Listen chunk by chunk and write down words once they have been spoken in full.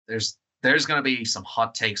there's going to be some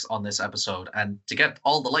hot takes on this episode, and to get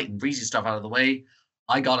all the light and breezy stuff out of the way,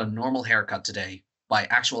 I got a normal haircut today by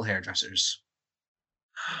actual hairdressers.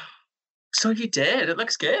 So you did. It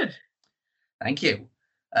looks good. Thank you.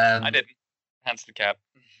 I didn't. Hence the cap.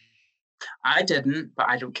 I didn't, but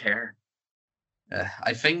I don't care.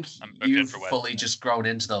 I think you've fully just grown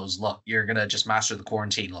into those. Look, you're going to just master the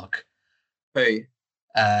quarantine look. Who?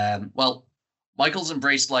 Well, Michael's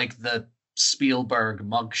embraced like the Spielberg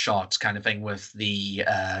mugshot kind of thing with the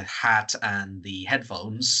hat and the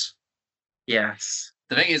headphones. Yes.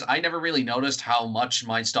 The thing is, I never really noticed how much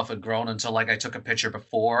my stuff had grown until like I took a picture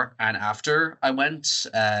before and after I went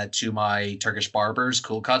to my Turkish barbers,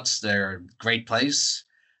 Cool Cuts. They're a great place.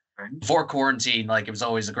 Before quarantine, like it was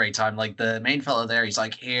always a great time. Like the main fellow there, he's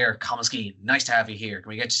like, "Here, Kamaski, nice to have you here. Can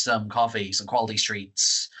we get you some coffee, some quality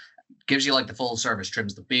treats?" Gives you like the full service,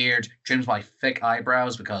 trims the beard, trims my thick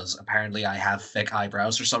eyebrows because apparently I have thick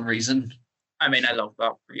eyebrows for some reason. I mean, I love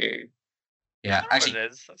that for you. Yeah, actually,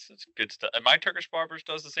 it is. That's good stuff. And my Turkish barbers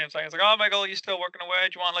does the same thing. It's like, "Oh, Michael, you still working away?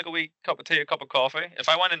 Do you want like a wee cup of tea, a cup of coffee?" If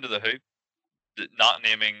I went into the hoop,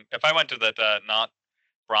 if I went to that not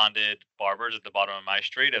branded barbers at the bottom of my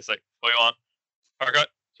street, it's like, "What do you want? Haircut?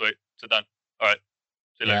 Sweet, sit down. All right,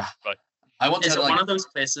 see you later. Bye." Is it one of those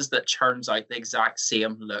places that churns out the exact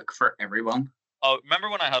same look for everyone? Oh, remember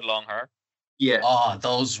when I had long hair? Yeah. Oh,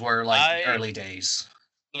 those were like early days.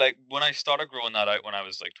 Like when I started growing that out when I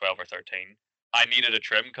was like 12 or 13, I needed a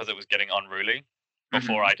trim because it was getting unruly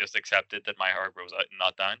before I just accepted that my hair grows out and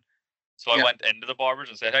not down. So I went into the barbers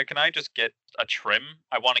and said, "Hey, can I just get a trim?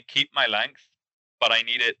 I want to keep my length, but I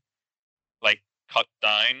need it like cut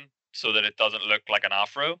down so that it doesn't look like an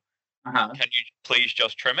afro. Can you please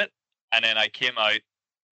just trim it?" And then I came out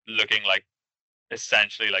looking like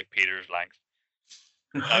essentially like Peter's length.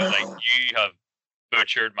 I was like, "You have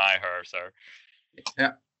butchered my hair, sir."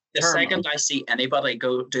 Yeah. The second I see anybody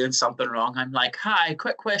go doing something wrong, I'm like, "Hi,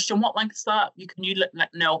 quick question. What length is that?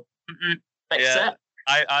 No. Fix it."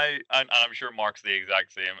 I'm sure Mark's the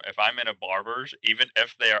exact same. If I'm in a barber's, even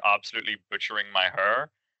if they are absolutely butchering my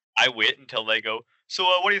hair, I wait until they go, "So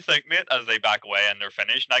what do you think, mate?" As they back away and they're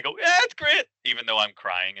finished, and I go, "Yeah, it's great," even though I'm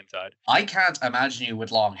crying inside. I can't imagine you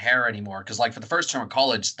with long hair anymore, because like for the first term of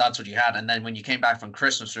college, that's what you had, and then when you came back from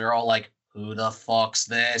Christmas, we were all like, "Who the fuck's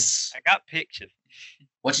this?" I got pictures.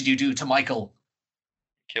 What did you do to Michael?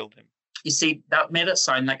 Killed him. You see, that made it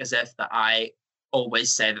sound like as if that I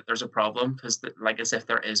always say that there's a problem, because like as if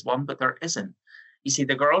there is one, but there isn't. You see,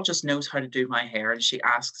 the girl just knows how to do my hair, and she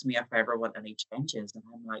asks me if I ever want any changes. And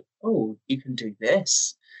I'm like, "Oh, you can do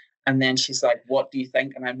this." And then she's like, "What do you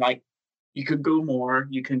think?" And I'm like, "You could go more,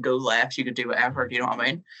 you can go left, you could do whatever." Do you know what I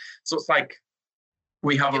mean? So it's like,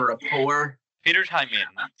 we have a rapport. Peter's high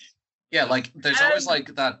maintenance. Yeah, like there's always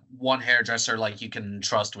like that one hairdresser like you can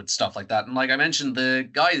trust with stuff like that. And like I mentioned, the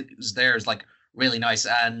guy who's there is like really nice,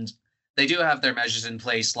 and they do have their measures in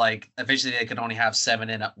place. Like officially they can only have 7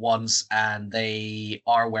 in at once, and they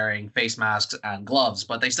are wearing face masks and gloves,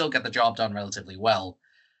 but they still get the job done relatively well.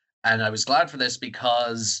 And I was glad for this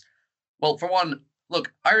because, well, for one,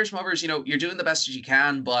 look, Irish mothers, you're doing the best as you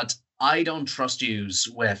can, but I don't trust yous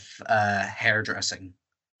with hairdressing.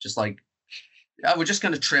 Just like, we're just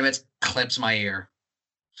going to trim it, clips my ear.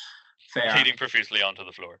 Fair. Bleeding profusely onto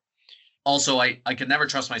the floor. Also, I could never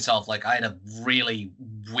trust myself. Like, I had a really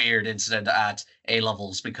weird incident at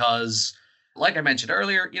A-levels because, like I mentioned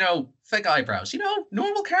earlier, thick eyebrows,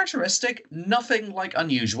 normal characteristic, nothing, like,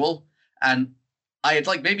 unusual. And I had,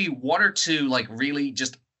 like, maybe 1 or 2, like, really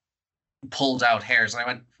just pulled out hairs. And I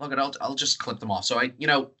went, fuck it, I'll just clip them off. So I,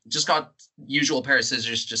 just got usual pair of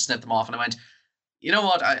scissors, just snipped them off. And I went, you know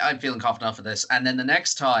what, I'm feeling confident enough for this. And then the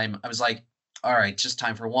next time, I was like, all right, just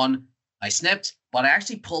time for one. I snipped, but I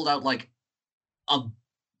actually pulled out, like, a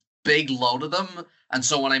big load of them. And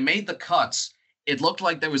so when I made the cuts, it looked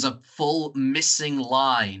like there was a full missing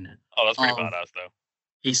line. Oh, that's pretty badass, though.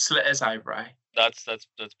 He slit his eyebrow. That's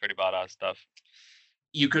pretty badass stuff.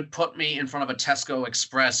 You could put me in front of a Tesco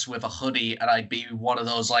Express with a hoodie, and I'd be one of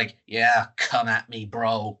those, like, yeah, come at me,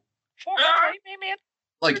 bro.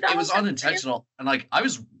 Like, it was unintentional. And, like, I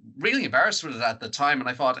was really embarrassed with it at the time, and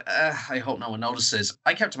I thought, I hope no one notices.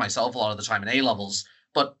 I kept to myself a lot of the time in A-levels.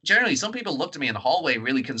 But generally, some people looked at me in the hallway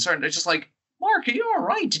really concerned. They're just like, "Mark, are you all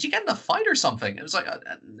right? Did you get in a fight or something?" It was like,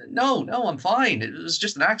 no, I'm fine. It was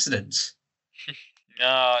just an accident.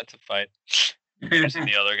 No, it's a fight. I've seen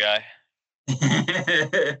the other guy.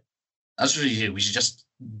 That's what we should do. We should just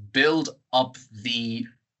build up the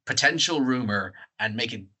potential rumor and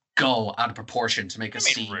make it go out of proportion to make us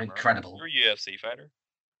seem incredible. You're a UFC fighter.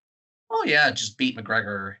 Oh, yeah, just beat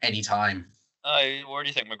McGregor anytime. Where do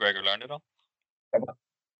you think McGregor learned it all?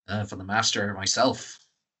 From the master myself.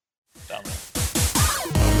 Damn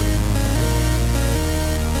it.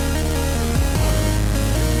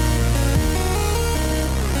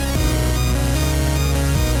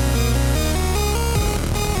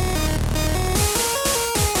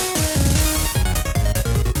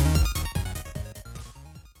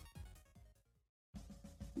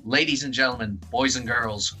 Ladies and gentlemen, boys and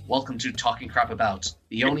girls, welcome to Talking Crap About,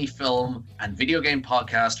 the only film and video game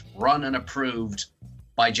podcast run and approved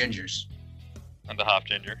by gingers. And the half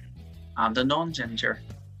ginger. And a non-ginger.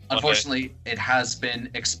 Unfortunately, it has been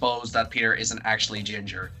exposed that Peter isn't actually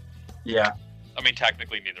ginger. Yeah. I mean,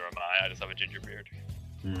 technically, neither am I. I just have a ginger beard.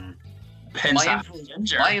 Depends My, on the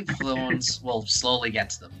ginger. my influence will slowly get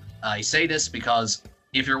to them. I say this because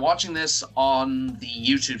if you're watching this on the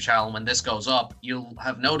YouTube channel when this goes up, you'll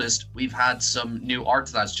have noticed we've had some new art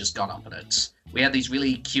that's just gone up in it. We had these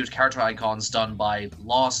really cute character icons done by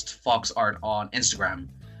Lost Fox Art on Instagram.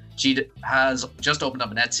 She has just opened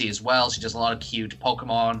up an Etsy as well. She does a lot of cute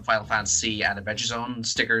Pokemon, Final Fantasy, and Adventure Zone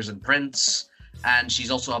stickers and prints. And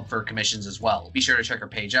she's also up for commissions as well. Be sure to check her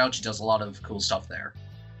page out. She does a lot of cool stuff there.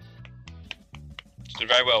 She did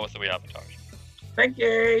very well with the wee avatar. Thank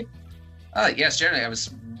you. Yes, generally, I was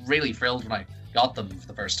really thrilled when I got them for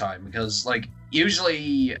the first time because, like,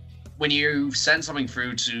 usually when you send something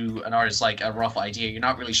through to an artist, like a rough idea, you're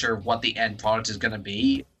not really sure what the end product is going to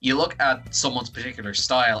be. You look at someone's particular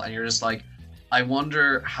style and you're just like, I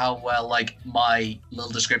wonder how well, like, my little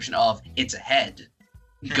description of it's a head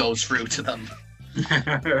goes through to them.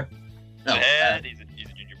 No, Head, he's a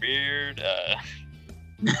ginger beard.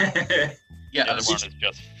 yeah, The other one is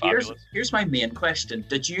just fabulous. Here's my main question.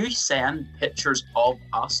 Did you send pictures of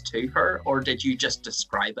us to her, or did you just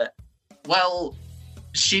describe it? well,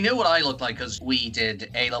 she knew what I looked like because we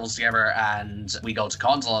did A levels together and we go to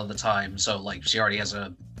cons a lot of the time. So, like, she already has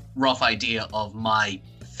a rough idea of my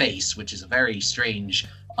face, which is a very strange,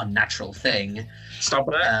 unnatural thing. Stop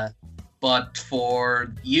it. But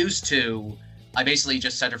for used to, I basically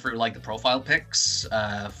just sent her through like the profile pics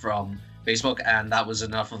from Facebook, and that was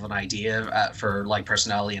enough of an idea for like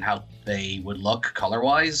personality and how they would look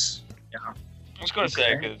color-wise. I was going to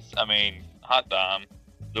say, Okay. because, I mean, hot damn,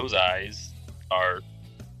 those eyes are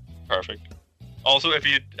perfect. Also, I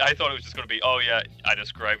thought it was just going to be, oh yeah, I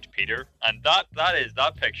described Peter, and that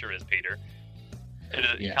picture is Peter.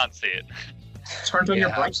 You Yeah. can't see it. Turned on your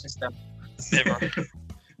Yeah. brightness then. Never.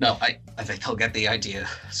 No, I think they'll get the idea.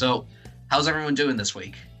 So, how's everyone doing this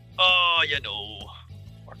week? Oh,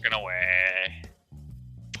 working away,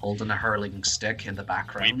 Holding a hurling stick in the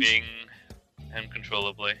background. weeping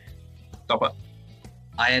uncontrollably. Stop it.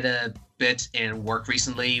 I had a bit in work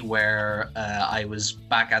recently where I was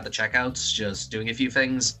back at the checkouts just doing a few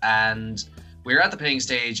things, and we were at the paying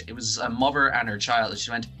stage. It was a mother and her child. She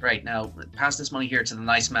went, right, now pass this money here to the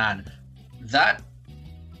nice man. That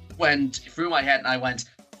went through my head and I went,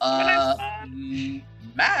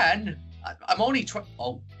 man, I'm only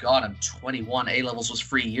oh god, I'm 21. A levels was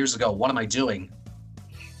 3 years ago. What am I doing?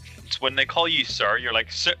 It's when they call you sir, you're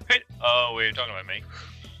like, sir. Oh, wait, you're talking about me.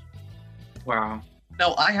 Wow.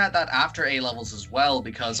 No, I had that after A levels as well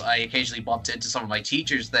because I occasionally bumped into some of my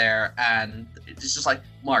teachers there, and it's just like,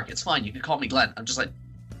 Mark, it's fine. You can call me Glenn. I'm just like,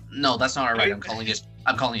 no, that's not alright. I'm calling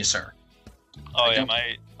you sir. Oh I yeah, don't-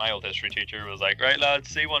 my old history teacher was like, right lads,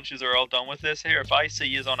 see once you're all done with this here, if I see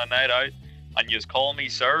yous on a night out and yous call me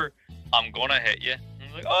sir, I'm gonna hit you. I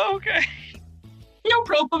was like, oh okay, No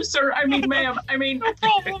problem, sir. I mean, ma'am. I mean, no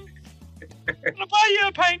problem. I'm gonna buy you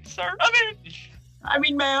a pint, sir.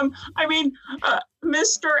 ma'am. I mean,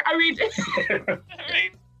 mister. I mean,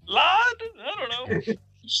 Lad, I don't know.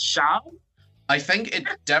 Sean. I think it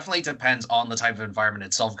definitely depends on the type of environment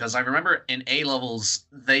itself, because I remember in A levels,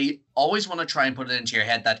 they always want to try and put it into your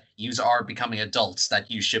head that you are becoming adults, that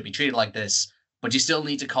you should be treated like this, but you still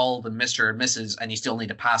need to call them Mr. and Mrs., and you still need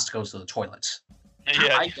to pass to go to the toilet.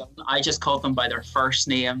 Yeah, I don't. I just called them by their first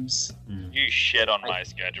names. you shit on my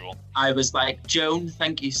schedule. I was like, Joan,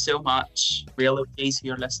 thank you so much. Real OGs who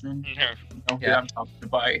you're listening. You know who Yeah. I'm talking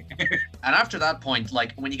about. And after that point,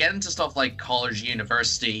 like, when you get into stuff like college,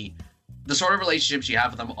 university, the sort of relationships you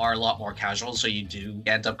have with them are a lot more casual, so you do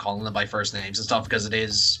end up calling them by first names and stuff, because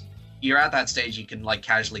you're at that stage you can, like,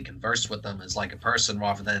 casually converse with them as, like, a person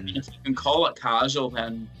rather than... If you can call it casual,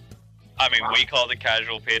 then I mean, Wow. we called it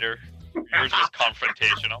casual, Peter. Yours was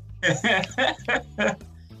confrontational.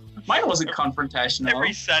 mine wasn't confrontational.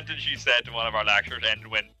 Every sentence you said to one of our lecturers ended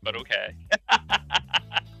with, but okay.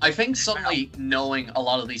 I think suddenly knowing a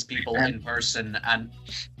lot of these people in person and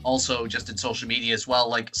also just in social media as well,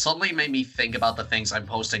 like, suddenly made me think about the things I'm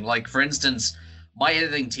posting. Like, for instance, my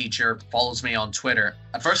editing teacher follows me on Twitter.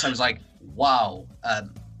 At first I was like, wow,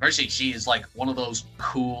 Firstly, she is like one of those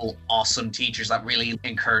cool, awesome teachers that really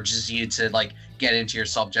encourages you to like get into your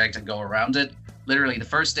subject and go around it. Literally, the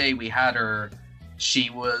first day we had her, she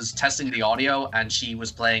was testing the audio and she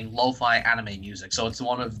was playing lo-fi anime music. So it's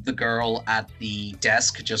one of the girl at the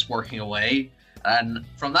desk just working away. And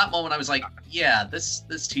from that moment, I was like, yeah, this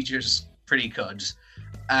teacher's pretty good.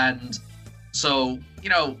 And so, you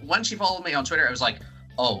know, when she followed me on Twitter, I was like,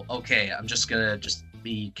 oh, okay, I'm just gonna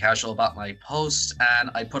be casual about my post. And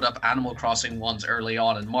I put up Animal Crossing ones early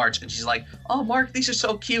on in March, and she's like, oh, Mark, these are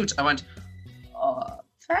so cute. I went,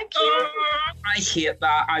 thank you. I hate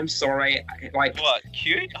that. I'm sorry. Like, What?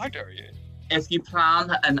 Cute? How dare you? if you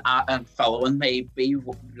plan and following me, be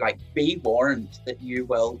warned that you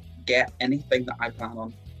will get anything that I plan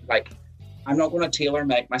on. Like, I'm not going to tailor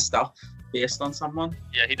make my stuff based on someone.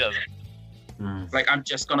 Yeah, he doesn't. Like, I'm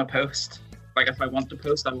just going to post. Like, if I want to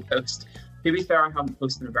post, I will post. To be fair, I haven't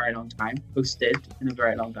posted in a very long time. Posted in a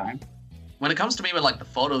very long time. When it comes to me with like the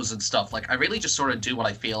photos and stuff, like I really just sort of do what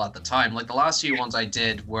I feel at the time. Like the last few ones I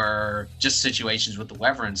did were just situations with the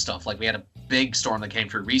weather and stuff. Like we had a big storm that came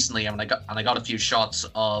through recently, and I got a few shots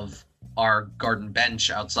of our garden bench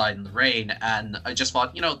outside in the rain, and I just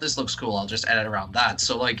thought, you know, this looks cool. I'll just edit around that.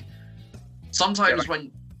 So like sometimes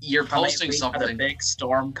when you're posting something, had a big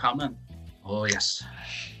storm coming. Oh yes.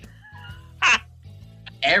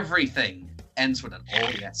 Everything ends with an oh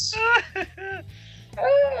yes.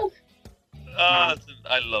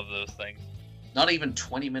 I love those things. Not even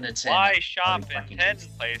 20 minutes in. Why shop I in 10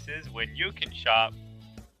 places when you can shop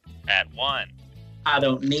at 1? I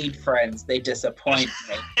don't need friends. They disappoint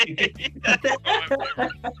me.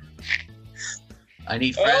 I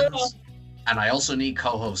need friends, and I also need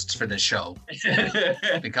co-hosts for this show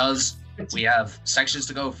because we have sections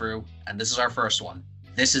to go through, and this is our first one.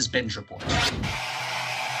 This is Binge Report.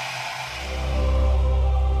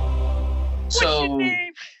 So,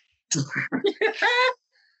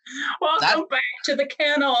 welcome back to the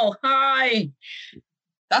kennel. Hi.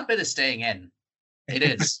 That bit is staying in. It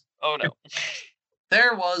is. Oh no.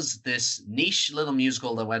 There was this niche little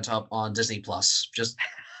musical that went up on Disney Plus. Just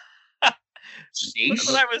That's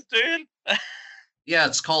what I was doing. Yeah,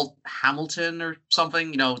 it's called Hamilton or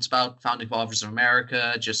something. You know, it's about founding fathers of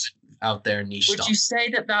America. Just out there, niche Would stuff. you say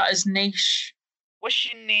that is niche?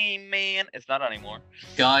 What's your name, man? It's not anymore.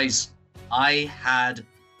 Guys, I had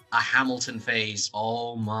a Hamilton phase.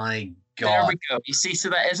 Oh my god. There we go. You see, so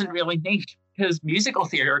that isn't really niche. Because musical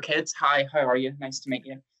theater kids, hi, how are you? Nice to meet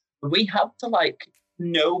you. We have to like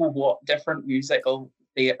know what different musical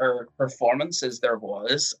theater performances there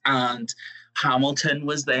was, and Hamilton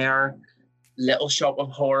was there, Little Shop of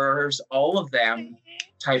Horrors, all of them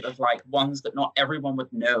type of like ones that not everyone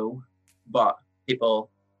would know, but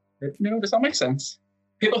people would know. Does that make sense?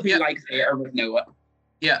 People who like theater would know it.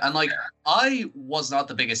 Yeah, and like I was not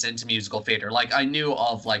the biggest into musical theater. Like I knew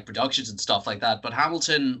of like productions and stuff like that, but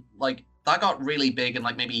Hamilton, like that got really big in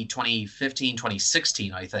like maybe 2015,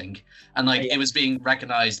 2016, I think. And like it was being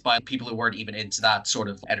recognized by people who weren't even into that sort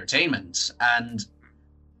of entertainment. And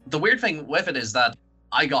the weird thing with it is that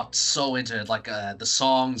I got so into it, like the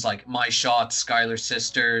songs like My Shot, Schuyler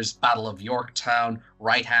Sisters, Battle of Yorktown,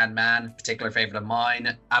 Right Hand Man, particular favorite of mine.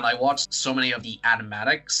 And I watched so many of the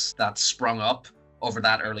animatics that sprung up over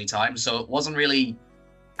that early time. So it wasn't really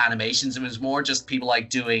animations, it was more just people like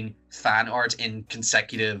doing fan art in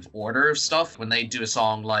consecutive order of stuff. When they do a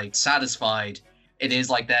song like Satisfied, it is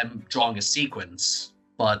like them drawing a sequence,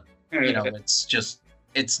 but you know,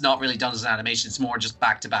 it's not really done as an animation. It's more just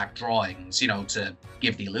back-to-back drawings, you know, to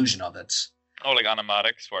give the illusion of it. Oh, like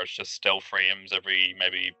animatics, where it's just still frames every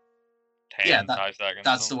maybe 5 seconds.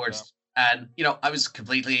 That's the worst. And, you know, I was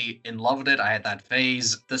completely in love with it. I had that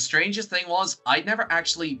phase. The strangest thing was I'd never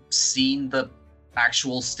actually seen the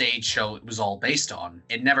actual stage show it was all based on.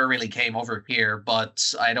 It never really came over here,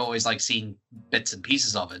 but I'd always like seen bits and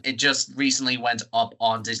pieces of it. It just recently went up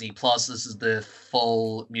on Disney Plus. This is the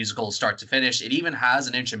full musical start to finish. It even has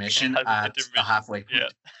an intermission at the halfway point. Yeah.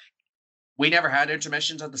 We never had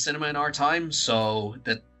intermissions at the cinema in our time, so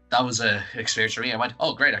that was a experience for me. I went,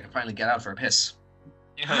 oh great, I can finally get out for a piss.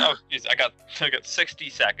 Oh, geez, I got 60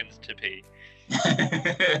 seconds to pee.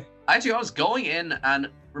 Actually, I was going in, and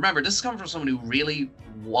remember, this is coming from someone who really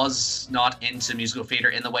was not into musical theater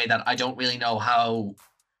in the way that I don't really know how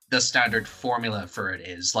the standard formula for it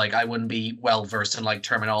is. Like, I wouldn't be well versed in like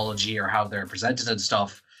terminology or how they're presented and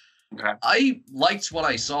stuff. Okay. I liked what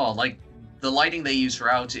I saw. Like, the lighting they use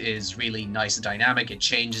throughout is really nice and dynamic. It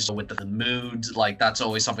changes with the mood. Like, that's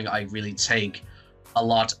always something I really take a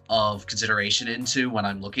lot of consideration into when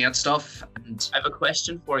I'm looking at stuff. And I have a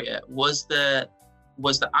question for you. Was the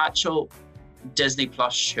actual Disney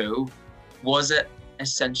Plus show, was it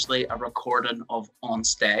essentially a recording of on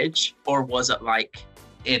stage, or was it like?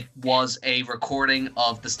 It was a recording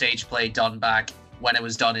of the stage play done back when it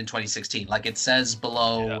was done in 2016. Like it says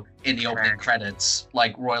below in the opening credits,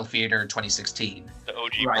 like Royal Theatre 2016. The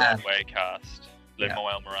OG Right. Broadway cast.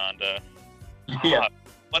 Lin-Manuel Miranda. Yeah.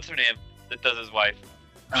 What's her name? That does his wife.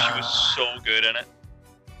 She was so good in it.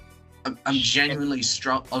 I'm genuinely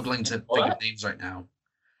struggling to think of names right now.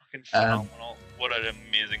 Fucking phenomenal. What an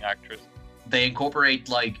amazing actress. They incorporate,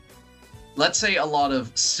 like, let's say a lot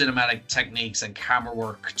of cinematic techniques and camera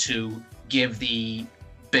work to give the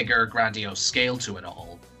bigger, grandiose scale to it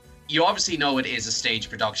all. You obviously know it is a stage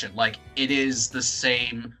production. Like, it is the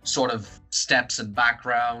same sort of steps and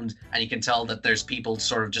background, and you can tell that there's people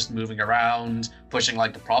sort of just moving around, pushing,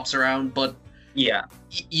 like, the props around, but Yeah.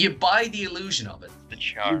 you buy the illusion of it. The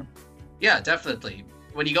charm. Yeah, definitely.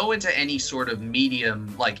 When you go into any sort of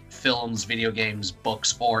medium, like films, video games,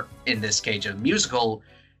 books, or in this case, a musical,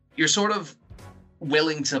 you're sort of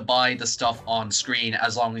willing to buy the stuff on screen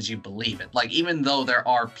as long as you believe it. Like, even though there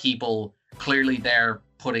are people clearly there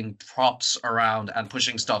putting props around and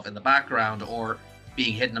pushing stuff in the background or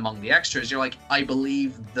being hidden among the extras, you're like, I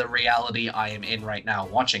believe the reality I am in right now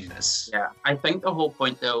watching this. Yeah. I think the whole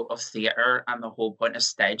point, though, of theatre and the whole point of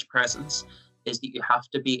stage presence is that you have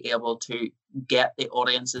to be able to get the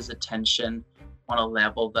audience's attention on a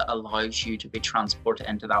level that allows you to be transported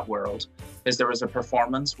into that world. Because there was a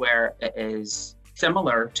performance where it is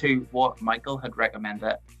similar to what Michael had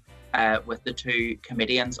recommended with the two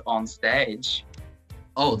comedians on stage.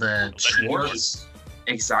 Oh, the Schwartz.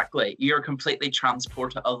 Exactly. You're completely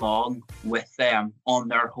transported along with them on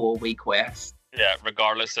their whole wee quest. Yeah,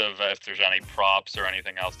 regardless of if there's any props or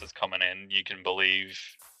anything else that's coming in, you can believe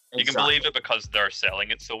it because they're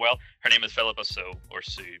selling it so well. Her name is Philippa Sue, or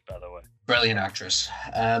Sue, by the way. Brilliant actress.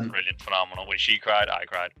 Brilliant, phenomenal. When she cried, I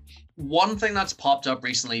cried. One thing that's popped up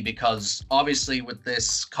recently, because obviously with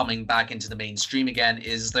this coming back into the mainstream again,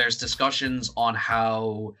 is there's discussions on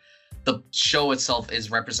how the show itself is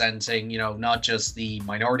representing, you know, not just the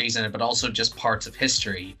minorities in it, but also just parts of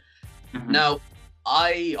history. Mhm. Now,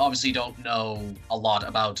 I obviously don't know a lot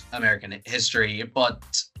about American history,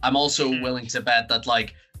 but I'm also willing to bet that,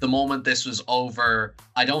 like, the moment this was over,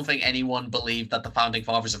 I don't think anyone believed that the founding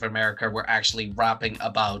fathers of America were actually rapping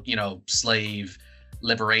about, you know, slave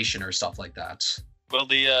liberation or stuff like that. Well,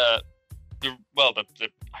 it's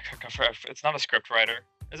not a script writer.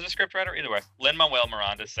 Is it a script writer? Either way, Lin-Manuel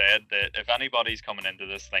Miranda said that if anybody's coming into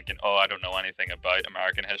this thinking, oh, I don't know anything about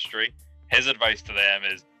American history, his advice to them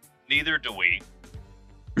is, neither do we.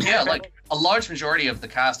 Yeah, like, a large majority of the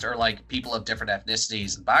cast are, like, people of different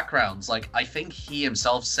ethnicities and backgrounds. Like, I think he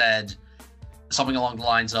himself said something along the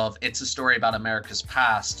lines of, it's a story about America's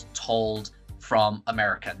past told from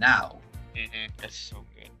America now. Mm-hmm. It's so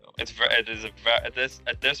good, though.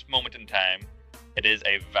 At this moment in time, it is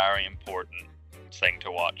a very important thing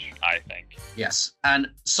to watch, I think. Yes, and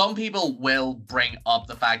some people will bring up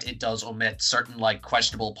the fact it does omit certain, like,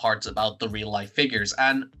 questionable parts about the real life figures,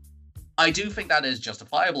 and I do think that is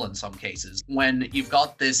justifiable in some cases. When you've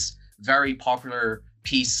got this very popular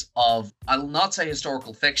piece of, I'll not say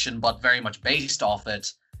historical fiction, but very much based off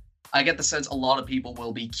it, I get the sense a lot of people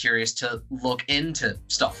will be curious to look into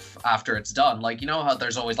stuff after it's done. Like, you know how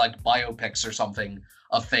there's always, like, biopics or something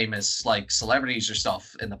of famous, like, celebrities or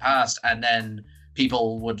stuff in the past, and then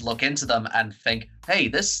people would look into them and think, hey,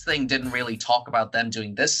 this thing didn't really talk about them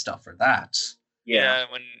doing this stuff or that. Yeah,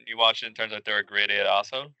 when you watch it, it turns out they're a grade A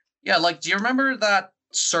also. Yeah, like, do you remember that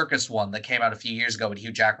circus one that came out a few years ago with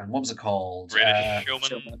Hugh Jackman? What was it called? Greatest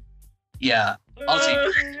Showman. Yeah. Honestly,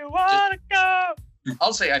 You wanna go?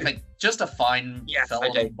 I'll say I think just a fine Yes,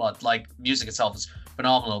 I film, do. but, like, music itself is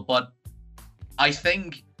phenomenal. But I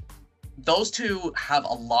think those two have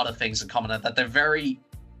a lot of things in common, that they're very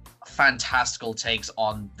fantastical takes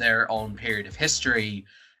on their own period of history,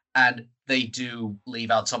 and they do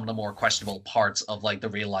leave out some of the more questionable parts of, like, the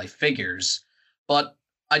real life figures. But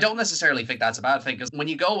I don't necessarily think that's a bad thing, because when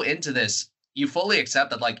you go into this, you fully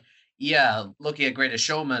accept that, like, yeah, looking at Greatest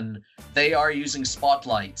Showman, they are using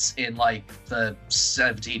spotlights in, like, the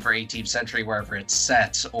 17th or 18th century, wherever it's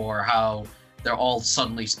set, or how they're all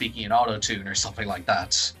suddenly speaking in auto-tune or something like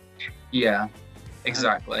that. Yeah,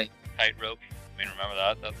 exactly. Tightrope. I mean, remember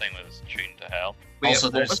that? That thing was tuned to hell. Wait, Also,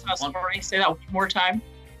 what there's was that one- story? Say that one more time.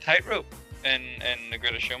 Tightrope in The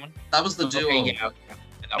Greatest Showman. That was the duo. Okay, yeah.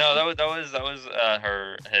 No, that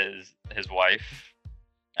was his wife.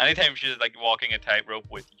 Anytime she was like walking a tightrope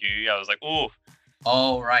with you, I was like, oh,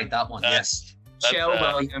 Oh, right, that one, That's- yes. Michelle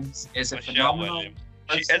Williams is a Michelle phenomenal Williams.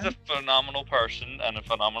 She is a phenomenal person and a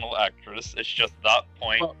phenomenal actress. It's just that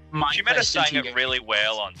point. Well, my She might have question sang to it you- really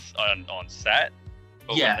well on set,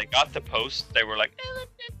 But Yeah. when they got to Post, they were like,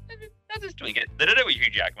 that is doing it. They did it with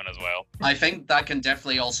Hugh Jackman as well. I think that can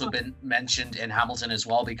definitely also been mentioned in Hamilton as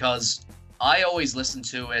well, because I always listened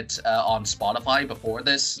to it on Spotify before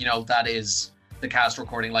this. You know, that is the cast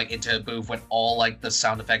recording like into a booth with all like the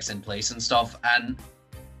sound effects in place and stuff. And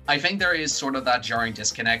I think there is sort of that jarring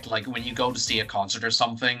disconnect, like when you go to see a concert or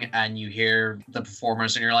something and you hear the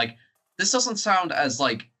performers and you're like, this doesn't sound as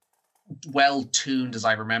like well tuned as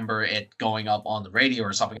I remember it going up on the radio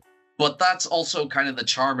or something. But that's also kind of the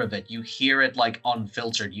charm of it. You hear it like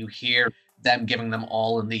unfiltered. You hear them giving them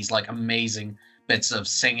all in these like amazing bits of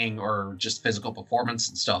singing or just physical performance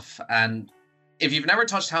and stuff. And if you've never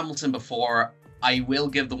touched Hamilton before, I will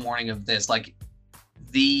give the warning of this. Like,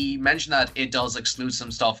 the mention that it does exclude some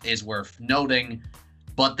stuff is worth noting,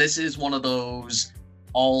 but this is one of those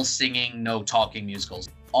all singing, no talking musicals.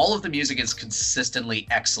 All of the music is consistently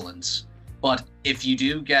excellent, but if you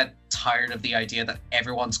do get tired of the idea that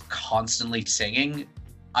everyone's constantly singing,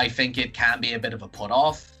 I think it can be a bit of a put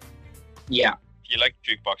off. Yeah. If you like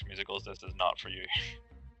jukebox musicals, this is not for you.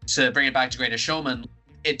 To bring it back to Greatest Showman,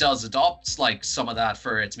 it does adopt like some of that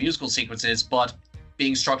for its musical sequences, but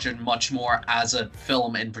being structured much more as a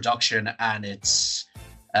film in production and its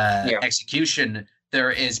execution,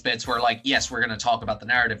 there is bits where like, yes, we're going to talk about the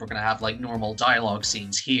narrative. We're going to have like normal dialogue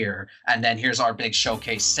scenes here. And then here's our big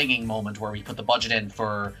showcase singing moment where we put the budget in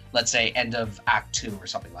for, let's say, end of Act 2 or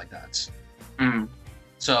something like that. Mm.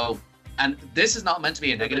 So, and this is not meant to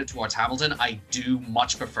be a negative towards Hamilton. I do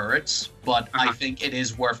much prefer it, but I think it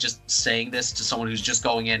is worth just saying this to someone who's just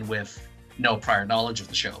going in with no prior knowledge of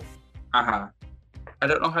the show. I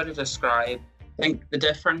don't know how to describe. I think the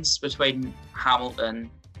difference between Hamilton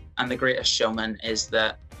and The Greatest Showman is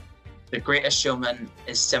that The Greatest Showman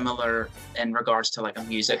is similar in regards to like a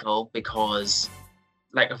musical, because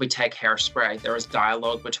like if we take Hairspray, there is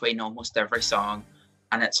dialogue between almost every song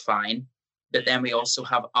and it's fine. But then we also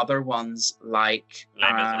have other ones like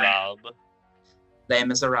Les Miserables. Les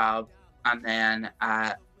Miserables, and then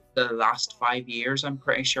The Last 5 Years, I'm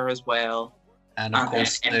pretty sure as well. And of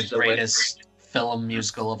course, the greatest film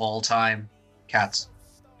musical of all time, Cats.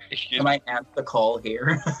 Can I end the call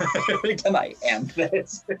here? Can I end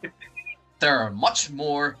this? There are much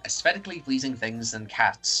more aesthetically pleasing things than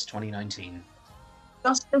Cats 2019.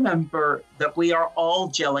 Just remember that we are all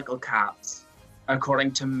Jellicle cats,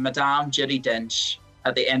 according to Madame Judi Dench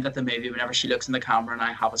at the end of the movie, whenever she looks in the camera and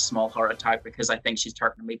I have a small heart attack because I think she's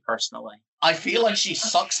talking to me personally. I feel like she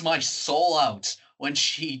sucks my soul out when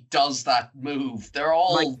she does that move. They're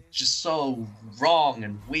all just so wrong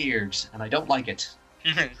and weird, and I don't like it.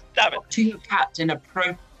 Damn it. To your cat in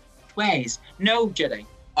appropriate ways. No, Judy.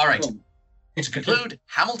 All right. To conclude,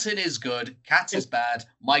 Hamilton is good, Cats is bad.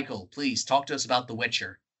 Michael, please talk to us about The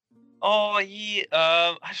Witcher. Oh, yeah.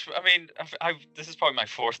 I mean, this is probably my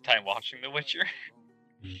fourth time watching The Witcher.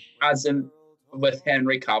 As in with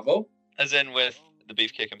Henry Cavill? As in with the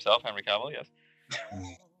beefcake himself, Henry Cavill, yes.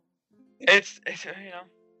 It's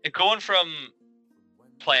going from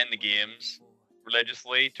playing the games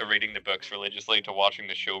religiously to reading the books religiously to watching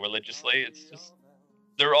the show religiously. It's just,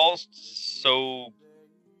 they're all so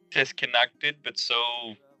disconnected, but so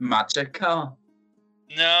magical.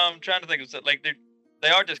 No, I'm trying to think of like they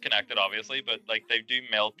are disconnected, obviously, but like they do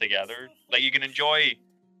meld together. Like you can enjoy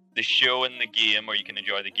the show and the game, or you can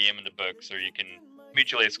enjoy the game and the books, or you can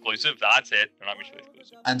mutually exclusive. That's it. They're not mutually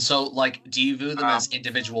exclusive. And so, like, do you view them as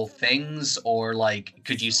individual things, or like,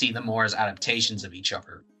 could you see them more as adaptations of each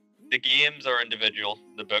other? The games are individual.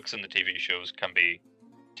 The books and the TV shows can be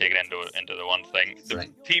taken into the one thing. The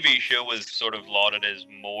TV show was sort of lauded as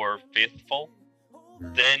more faithful.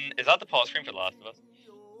 Then is that the pause screen for The Last of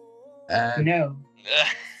Us? No.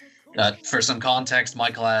 For some context,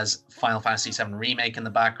 Michael has Final Fantasy VII Remake in the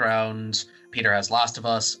background. Peter has Last of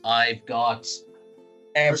Us. I've got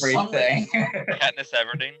everything. Katniss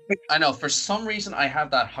Everdeen. I know. For some reason, I have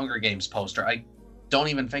that Hunger Games poster. I don't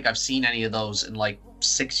even think I've seen any of those in like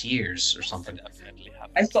 6 years or something.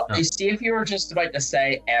 I thought, you see, if you were just about to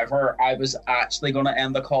say ever, I was actually going to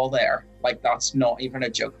end the call there. Like, that's not even a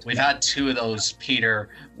joke. We've had 2 of those, Peter.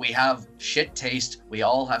 We have shit taste. We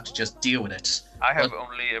all have to just deal with it. I have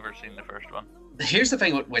only ever seen the first one. Here's the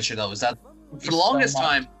thing with Witcher, though, is that for the longest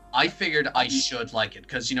time, I figured I should like it.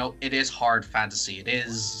 Because, you know, it is hard fantasy. It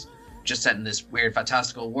is just set in this weird,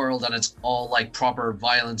 fantastical world, and it's all, like, proper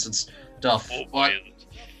violence and stuff. Oh, boy, is it.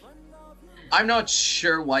 I'm not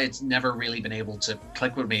sure why it's never really been able to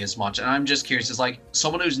click with me as much. And I'm just curious, as like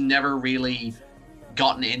someone who's never really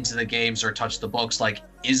gotten into the games or touched the books, like,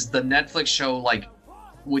 is the Netflix show, like,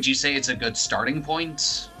 would you say it's a good starting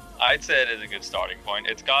point? I'd say it is a good starting point.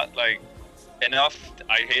 It's got, like, enough.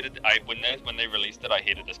 When they released it, I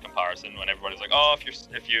hated this comparison. When everybody's like, "Oh, if you're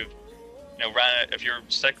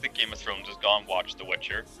sick that Game of Thrones is gone, watch The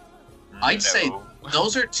Witcher." I'd say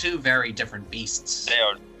those are two very different beasts. They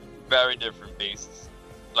are very different beasts.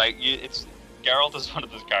 Like Geralt is one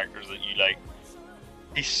of those characters that you like.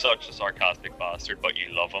 He's such a sarcastic bastard, but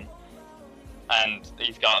you love him. And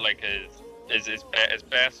he's got like his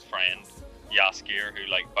best friend Jaskier,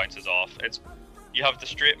 who like bounces off. You have the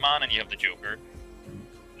straight man and you have the Joker,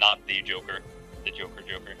 not the Joker, the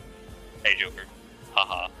Joker. Hey Joker,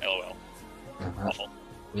 haha, lol, awful.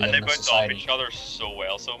 And they bounce off each other so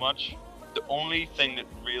well, so much. The only thing that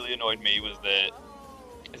really annoyed me was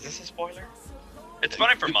is this a spoiler? It's been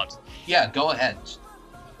out for months. Yeah, go ahead.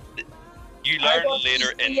 You learn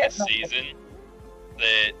later in the season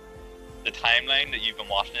that the timeline that you've been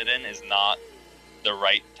watching it in is not the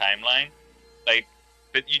right timeline. Like,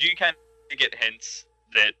 but you do kind of get hints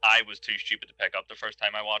that I was too stupid to pick up the first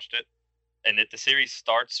time I watched it, and that the series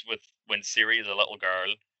starts with when Ciri is a little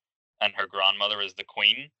girl and her grandmother is the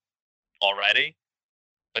queen already.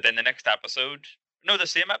 But then the next episode, the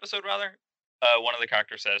same episode rather, one of the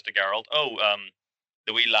characters says to Geralt,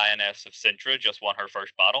 the wee lioness of Sintra just won her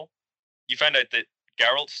first battle. You find out that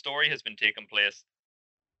Geralt's story has been taking place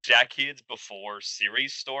decades before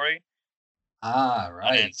Ciri's story. Ah,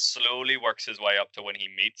 right. And then slowly works his way up to when he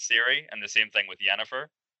meets Ciri, and the same thing with Yennefer.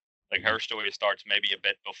 Like, her story starts maybe a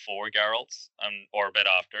bit before Geralt's, or a bit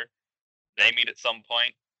after. They meet at some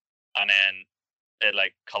point, and then it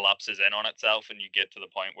like collapses in on itself, and you get to the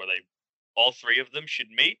point where all three of them should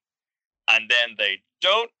meet, and then they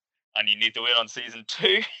don't, and you need to wait on season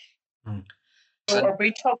 2. So are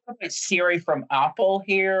we talking about Ciri from Apple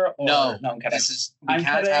here? Or... No, I'm kidding. We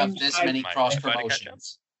can't have this many cross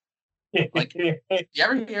promotions. Like, you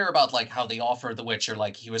ever hear about like how they offered The Witcher?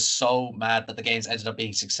 Like, he was so mad that the games ended up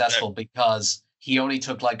being successful because he only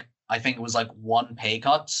took like, I think it was like 1 pay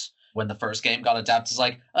cut when the first game got adapted. It's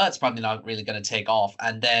like, it's probably not really going to take off,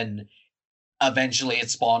 and then eventually it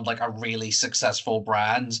spawned like a really successful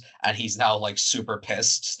brand, and he's now like super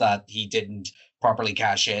pissed that he didn't properly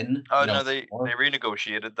cash in. Oh no, they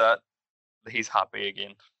renegotiated that. He's happy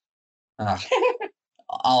again.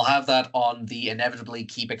 I'll have that on the inevitably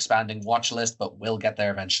keep expanding watch list, but we'll get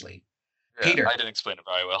there eventually. Yeah, Peter, I didn't explain it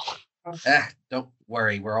very well. Don't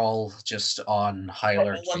worry, we're all just on high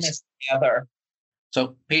alert. Together.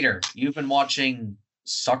 So, Peter, you've been watching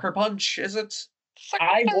Sucker Punch, is it?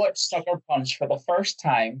 I watched Sucker Punch for the first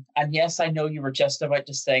time, and yes, I know you were just about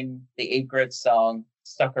to sing the Ygritte song,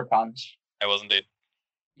 Sucker Punch. I was indeed.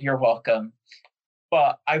 You're welcome.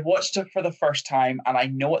 But I watched it for the first time, and I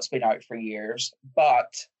know it's been out for years,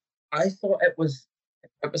 but I thought it was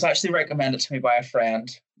actually recommended to me by a friend,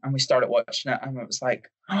 and we started watching it, and it was like,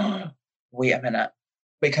 wait a minute,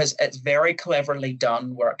 because it's very cleverly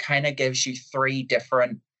done, where it kind of gives you 3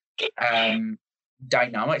 different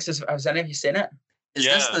dynamics. Has any of you seen it? Is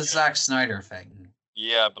this the Zack Snyder thing?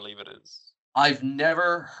 Yeah, I believe it is. I've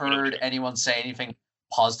never heard anyone say anything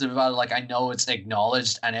positive about it. Like, I know it's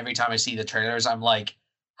acknowledged, and every time I see the trailers, I'm like,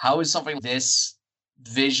 how is something this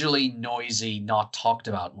visually noisy not talked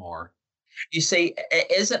about more? You see,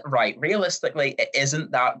 it isn't right. Realistically, it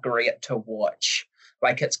isn't that great to watch.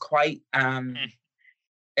 Like, it's quite amateur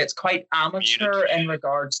in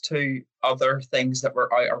regards to other things that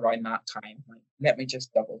were out around that time. Like, let me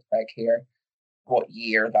just double check here what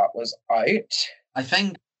year that was out. I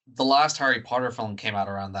think the last Harry Potter film came out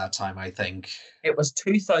around that time, I think. It was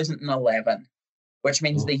 2011, which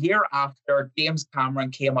means the year after James Cameron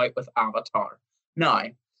came out with Avatar. Now,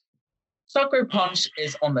 Sucker Punch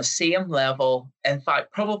is on the same level, in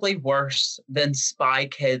fact, probably worse than Spy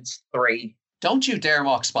Kids 3. Don't you dare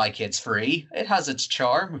mock Spy Kids 3. It has its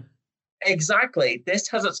charm. Exactly. This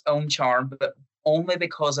has its own charm, but only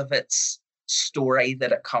because of its story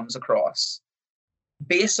that it comes across.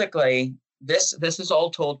 Basically, this is all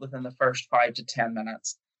told within the first 5 to 10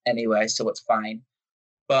 minutes anyway, so it's fine.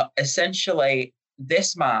 But essentially,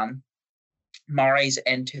 this man marries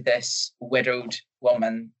into this widowed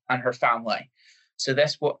woman and her family. So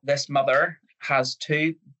this mother has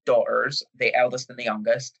 2 daughters, the eldest and the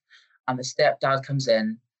youngest, and the stepdad comes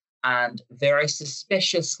in, and very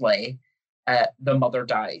suspiciously, the mother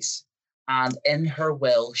dies. And in her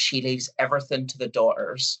will, she leaves everything to the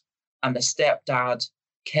daughters, and the stepdad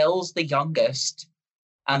kills the youngest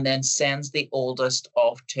and then sends the oldest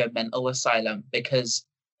off to a mental asylum because,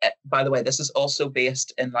 by the way, this is also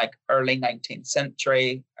based in like early 19th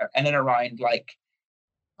century, in and around like,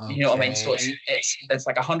 okay. You know what I mean? So it's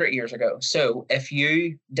like 100 years ago. So if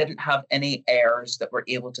you didn't have any heirs that were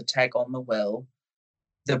able to take on the will,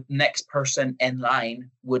 the next person in line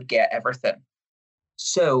would get everything.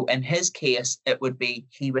 So in his case, it would be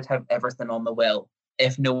he would have everything on the will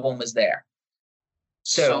if no one was there.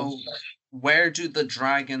 So where do the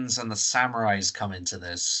dragons and the samurais come into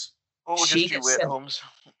this? Oh, She just you gets wait, sent- Holmes.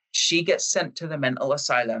 she gets sent to the mental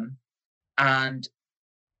asylum, and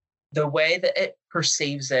the way that it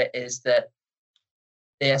perceives it is that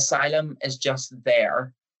the asylum is just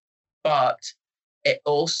there, but it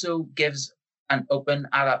also gives an open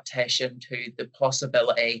adaptation to the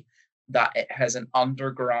possibility that it has an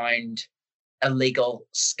underground illegal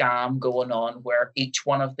scam going on where each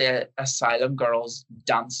one of the asylum girls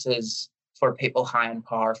dances for people high in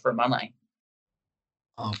power for money.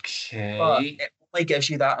 But Okay. it only gives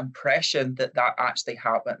you that impression that that actually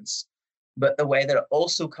happens. But the way that it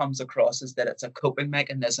also comes across is that it's a coping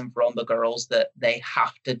mechanism for all the girls that they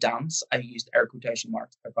have to dance. I used air quotation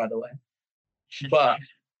marks there, by the way. But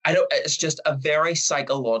I don't. It's just a very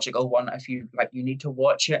psychological one. If you like, you need to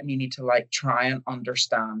watch it and you need to like try and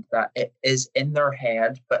understand that it is in their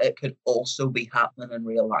head, but it could also be happening in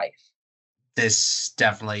real life. This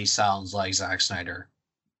definitely sounds like Zack Snyder.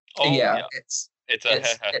 Oh, yeah. It's It's a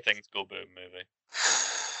Things Go Boom movie.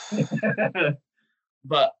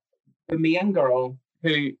 but the main girl,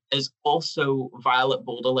 who is also Violet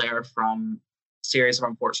Baudelaire from Series of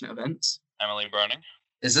Unfortunate Events. Emily Browning.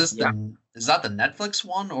 Is this Yeah. is that the Netflix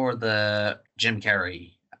one or the Jim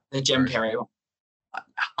Carrey? The Jim version? Carrey one.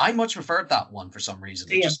 I much preferred that one for some reason.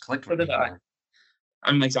 It Same, just clicked so with me did I. more.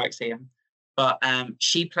 I'm the exact same. But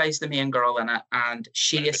she plays the main girl in it, and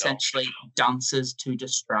she Bit of a doll. essentially dances to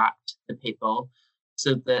distract the people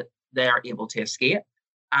so that they're able to escape.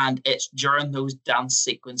 And it's during those dance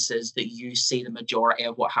sequences that you see the majority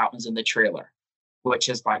of what happens in the trailer, which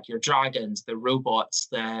is like your dragons, the robots,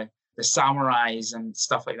 the samurais and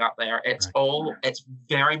stuff like that there. It's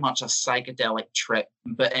very much a psychedelic trip,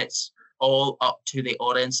 but it's all up to the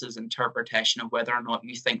audience's interpretation of whether or not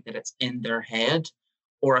you think that it's in their head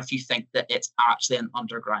or if you think that it's actually an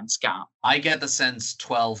underground scam. I get the sense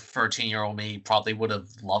 12, 13-year-old me probably would have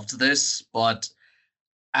loved this,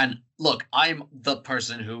 and look, I'm the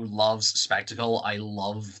person who loves spectacle. I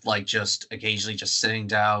love like just occasionally just sitting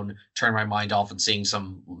down, turn my mind off and seeing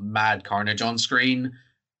some mad carnage on screen.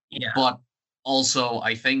 Yeah. But also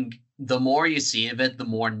I think the more you see of it, the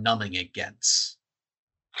more numbing it gets.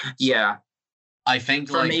 Yeah. I think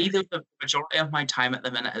For like me, the majority of my time at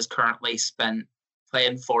the minute is currently spent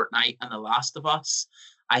playing Fortnite and The Last of Us.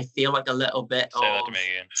 I feel like a little bit Say that of to me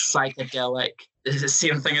again. psychedelic. Is the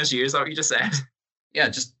same thing as you? Is that what you just said? yeah,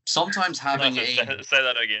 just sometimes having No, a say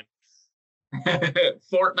that again.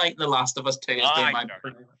 Fortnite and The Last of Us 2 has been my.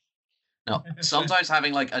 Sorry. no, sometimes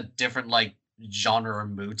having like a different like genre or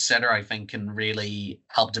mood setter I think can really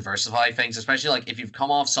help diversify things, especially like if you've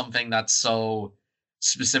come off something that's so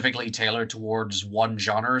specifically tailored towards one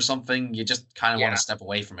genre or something, you just kind of want Yeah. to step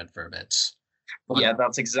away from it for a bit. Yeah,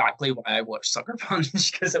 that's exactly why I watched Sucker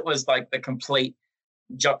Punch, because it was like the complete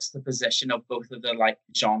juxtaposition of both of the like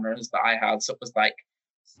genres that I had. So it was like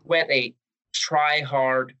sweaty, try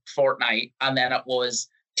hard Fortnite, and then it was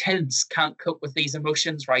tense, can't cope with these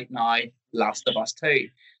emotions right now, Last of Us 2.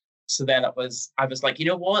 So then I was like, you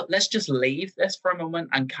know what? Let's just leave this for a moment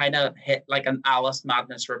and kind of hit like an Alice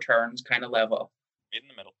Madness Returns kind of level. Right in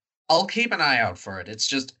the middle. I'll keep an eye out for it.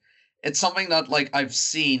 It's something that like I've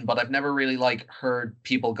seen, but I've never really like heard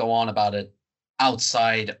people go on about it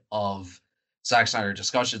outside of Zack Snyder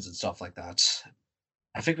discussions and stuff like that.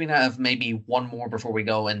 I think we have maybe one more before we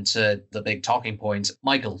go into the big talking points.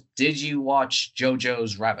 Michael, did you watch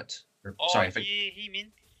JoJo's Rabbit? Sorry, I think he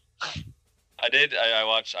mean. I did.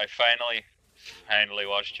 I finally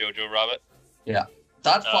watched Jojo Rabbit.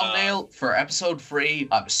 that thumbnail for episode 3.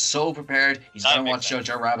 I'm so prepared. He's That gonna makes watch sense.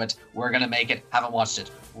 JoJo Rabbit. We're gonna make it. Haven't watched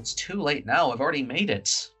it. Well, it's too late now. I've already made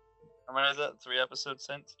it. How many is that? 3 episodes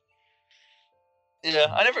since. Yeah,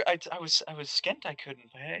 I was skint. I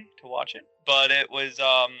couldn't pay to watch it, but it was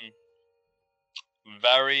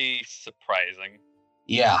very surprising.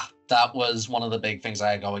 Yeah, that was one of the big things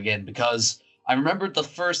I had going in because I remembered the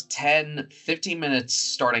first 10, 15 minutes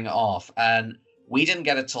starting off, and we didn't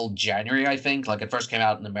get it till January, I think. Like, it first came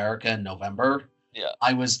out in America in November. Yeah.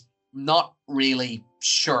 I was not really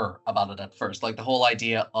sure about it at first. Like, the whole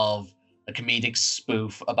idea of a comedic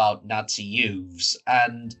spoof about Nazi youths.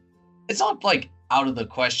 And it's not, like, out of the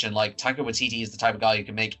question. Like, Taika Waititi is the type of guy who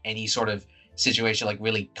can make any sort of situation, like,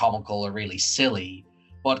 really comical or really silly.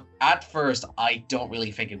 But at first, I don't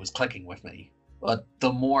really think it was clicking with me. But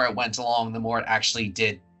the more it went along, the more it actually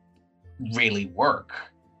did really work.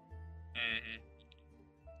 Mm-hmm.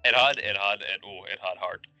 It had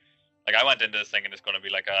hard. Like, I went into this thinking it's going to be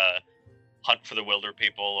like a Hunt for the Wilder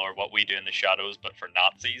People or What We Do in the Shadows, but for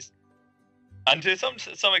Nazis. And to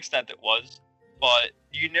some extent it was, but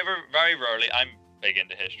you never, very rarely, I'm big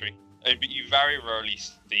into history, but you very rarely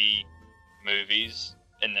see movies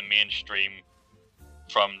in the mainstream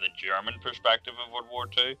from the German perspective of World War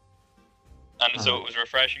II. And so it was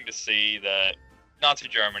refreshing to see that Nazi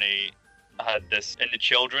Germany had this, in the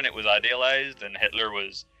children it was idealized, and Hitler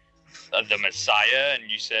was the Messiah, and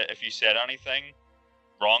if you said anything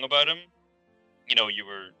wrong about him, you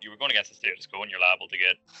were going against the status quo and you're liable to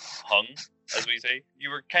get hung, as we say. You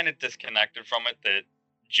were kind of disconnected from it, that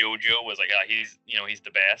Jojo was like, he's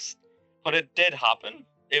the best. But it did happen.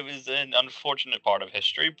 It was an unfortunate part of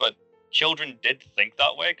history, but children did think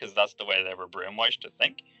that way because that's the way they were brainwashed to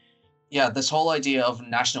think. Yeah, this whole idea of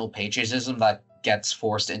national patriotism that gets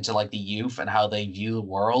forced into like the youth and how they view the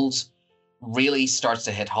world really starts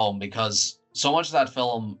to hit home, because so much of that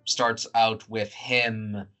film starts out with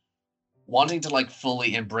him wanting to like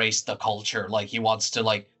fully embrace the culture. Like he wants to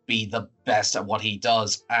like be the best at what he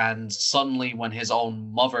does. And suddenly when his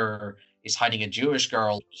own mother is hiding a Jewish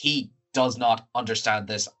girl, he does not understand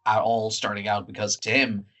this at all starting out, because to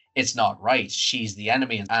him, it's not right. She's the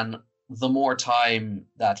enemy. And the more time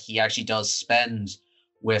that he actually does spend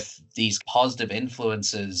with these positive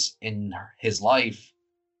influences in his life,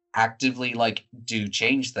 actively like do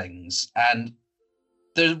change things. And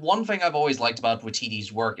there's one thing I've always liked about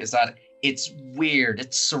Waititi's work is that it's weird,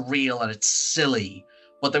 it's surreal, and it's silly.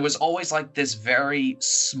 But there was always like this very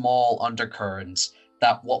small undercurrent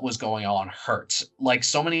that what was going on hurt. Like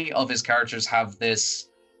so many of his characters have this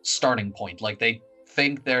starting point. Like they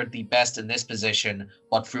think they're the best in this position,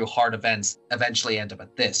 but through hard events eventually end up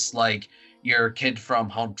at this. Like your kid from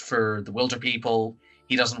Hunt for the Wilder People,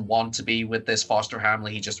 he doesn't want to be with this foster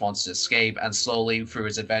family, he just wants to escape. And slowly through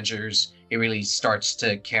his adventures, he really starts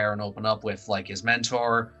to care and open up with like his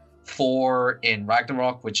mentor. Thor in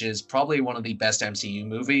Ragnarok, which is probably one of the best MCU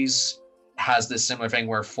movies, has this similar thing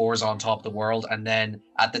where Thor's on top of the world, and then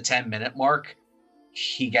at the 10-minute mark,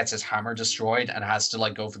 he gets his hammer destroyed and has to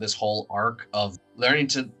like go for this whole arc of learning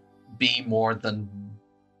to be more than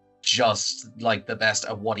just like the best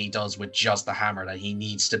at what he does with just the hammer, that he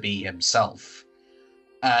needs to be himself.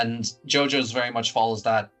 And JoJo's very much follows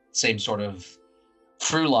that same sort of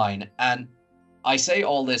through line. And I say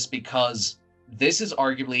all this because this is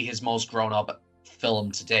arguably his most grown-up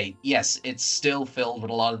film to date. Yes, it's still filled with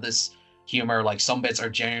a lot of this humor, like some bits are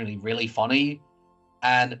genuinely really funny,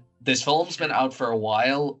 and this film's been out for a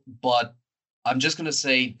while, but I'm just going to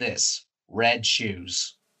say this: Red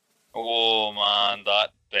Shoes. Oh man,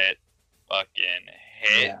 that bit fucking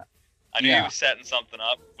hit. Yeah. I knew he was setting something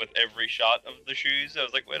up with every shot of the shoes. I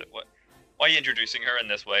was like, wait, what? Why are you introducing her in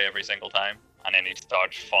this way every single time? And then he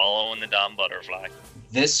starts following the damn butterfly.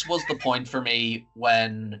 This was the point for me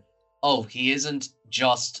when, he isn't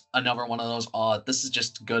just another one of those, this is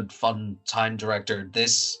just good, fun time director.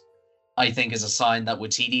 This, I think, is a sign that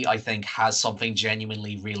Waititi, I think, has something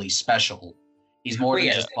genuinely really special. He's more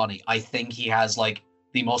than just funny. I think he has, like,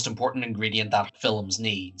 the most important ingredient that films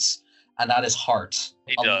needs, and that is heart.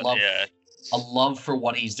 He does, yeah. A love for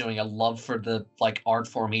what he's doing, a love for the, like, art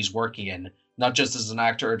form he's working in, not just as an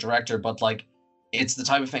actor or director, but, like, it's the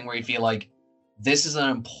type of thing where you feel like this is an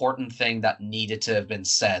important thing that needed to have been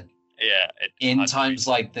said. Yeah. In times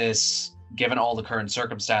like this, given all the current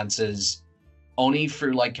circumstances, only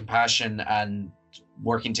through like compassion and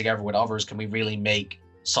working together with others can we really make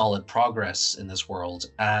solid progress in this world.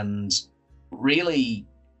 And really,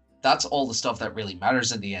 that's all the stuff that really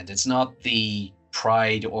matters in the end. It's not the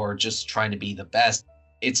pride or just trying to be the best.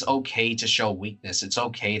 It's okay to show weakness. It's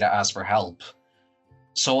okay to ask for help.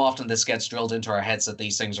 So often this gets drilled into our heads that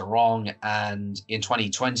these things are wrong. And in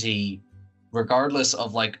 2020, regardless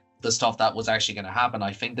of like the stuff that was actually going to happen,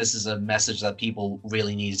 I think this is a message that people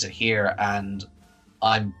really needed to hear. And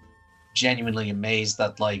I'm genuinely amazed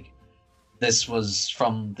that like this was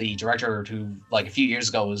from the director who like a few years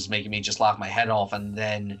ago was making me just laugh my head off, and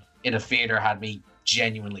then in a theater had me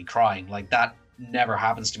genuinely crying. Like that never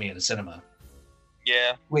happens to me at a cinema.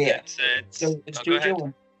 Yeah. Wait, so it's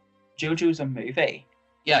Jojo. Jojo's a movie.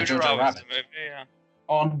 Yeah, Jojo Rabbit. Movie, yeah.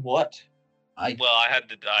 On what? I had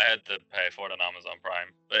to pay for it on Amazon Prime,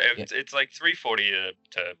 but it's like $3.40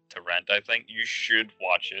 to rent. I think you should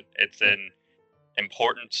watch it. It's an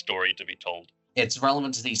important story to be told. It's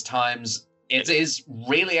relevant to these times. It is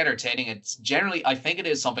really entertaining. It's generally, I think it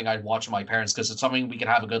is something I'd watch with my parents because it's something we can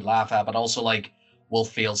have a good laugh at, but also like we'll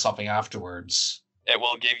feel something afterwards. It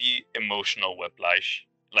will give you emotional whiplash.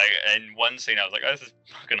 Like in one scene, I was like, "Oh, this is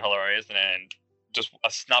fucking hilarious," and then just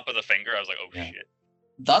a snap of the finger, I was like, "Oh shit."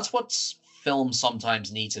 That's what films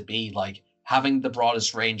sometimes need to be, like having the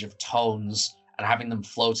broadest range of tones and having them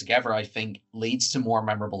flow together, I think, leads to more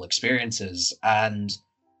memorable experiences. And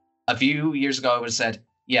a few years ago, I would have said,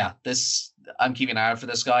 yeah, I'm keeping an eye out for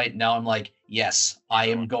this guy. Now I'm like, yes, I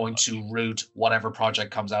am going to root whatever project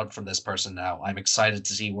comes out from this person now. I'm excited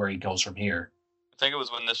to see where he goes from here. I think it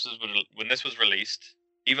was when this was released,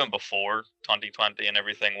 even before 2020 and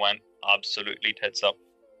everything went absolutely tits up.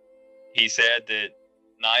 He said that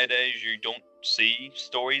nowadays you don't see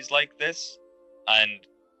stories like this, and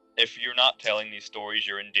if you're not telling these stories,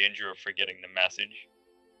 you're in danger of forgetting the message,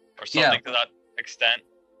 or something to that extent.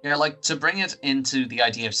 Yeah, like, to bring it into the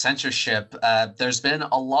idea of censorship, there's been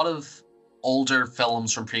a lot of older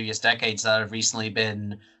films from previous decades that have recently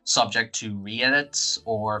been subject to re-edits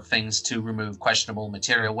or things to remove questionable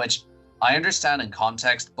material, which I understand in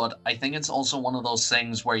context, but I think it's also one of those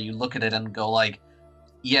things where you look at it and go like,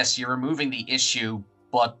 yes, you're removing the issue,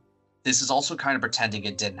 but this is also kind of pretending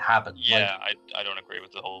it didn't happen. Yeah, I don't agree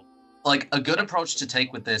with the whole... Like, a good approach to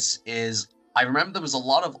take with this is, I remember there was a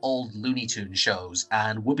lot of old Looney Tunes shows,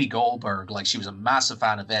 and Whoopi Goldberg, like, she was a massive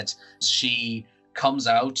fan of it. She comes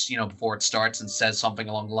out, you know, before it starts and says something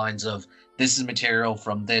along the lines of, this is material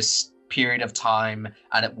from this period of time,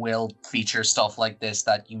 and it will feature stuff like this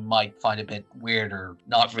that you might find a bit weird or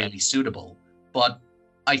not really suitable. But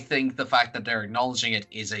I think the fact that they're acknowledging it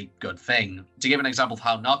is a good thing. To give an example of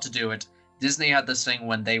how not to do it, Disney had this thing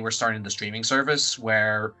when they were starting the streaming service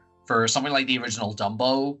where for something like the original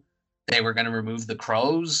Dumbo, they were going to remove the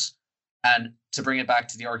crows. And to bring it back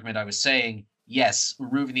to the argument I was saying, yes,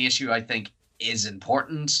 removing the issue, I think, is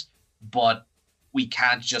important, but we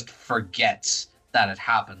can't just forget that it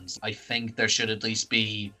happens. I think there should at least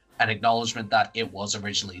be an acknowledgement that it was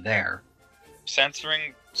originally there.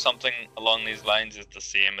 Censoring something along these lines is the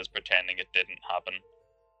same as pretending it didn't happen.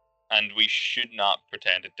 And we should not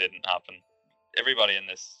pretend it didn't happen. Everybody in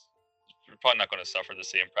this, we're probably not going to suffer the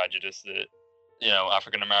same prejudice that, you know,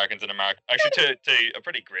 African Americans in America, actually to a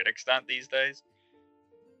pretty great extent these days.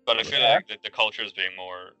 But I feel like that the culture is being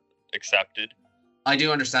more accepted. I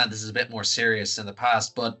do understand this is a bit more serious in the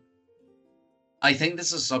past, but I think this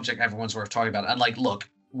is a subject everyone's worth talking about. And like, look,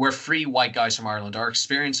 we're three white guys from Ireland. Our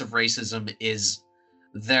experience of racism is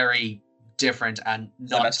very different and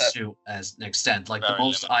not to as an extent. Like, the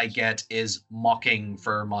most I get is mocking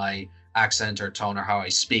for my accent or tone or how I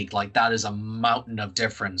speak. Like, that is a mountain of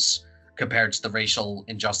difference compared to the racial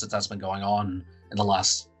injustice that's been going on in the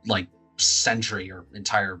last, like, century or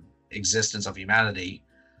entire existence of humanity.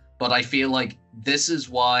 But I feel like this is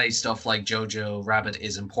why stuff like Jojo Rabbit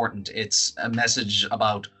is important. It's a message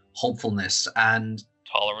about hopefulness and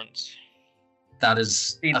tolerance. That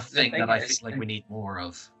is a thing that I feel like we need more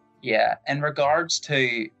of. Yeah, in regards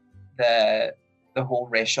to the whole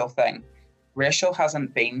racial thing, racial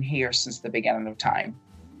hasn't been here since the beginning of time.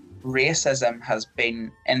 Racism has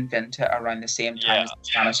been invented around the same time as the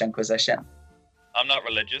Spanish Inquisition. I'm not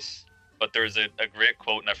religious, but there's a great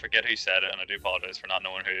quote, and I forget who said it, and I do apologize for not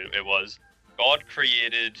knowing who it was. God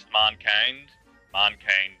created mankind,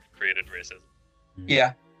 mankind created racism.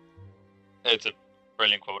 Yeah. It's a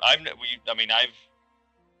brilliant quote.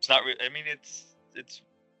 It's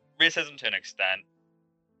racism to an extent.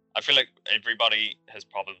 I feel like everybody has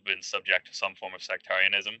probably been subject to some form of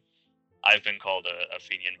sectarianism. I've been called a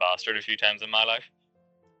Fenian bastard a few times in my life.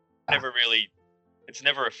 It's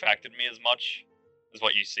never affected me as much as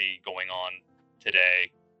what you see going on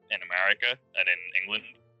today in America and in England.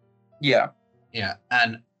 Yeah. Yeah,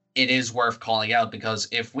 and it is worth calling out, because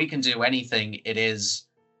if we can do anything, it is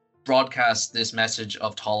broadcast this message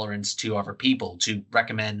of tolerance to other people, to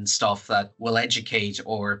recommend stuff that will educate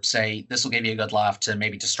or say this will give you a good laugh to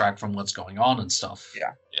maybe distract from what's going on and stuff.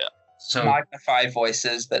 Yeah. Yeah. So magnify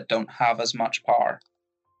voices that don't have as much power.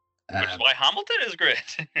 Which is why Hamilton is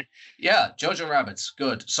great. Yeah, Jojo Rabbit's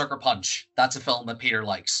good. Sucker Punch, that's a film that Peter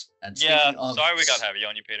likes. And sorry we got heavy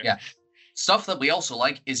on you, Peter. Yeah. Stuff that we also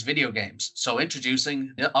like is video games. So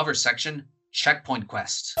introducing the other section, Checkpoint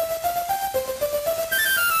Quest.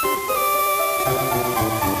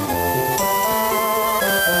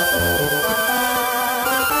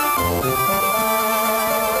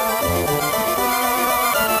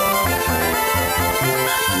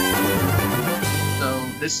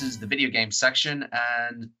 This is the video game section,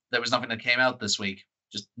 and there was nothing that came out this week.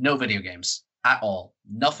 Just no video games at all.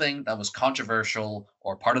 Nothing that was controversial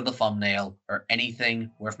or part of the thumbnail or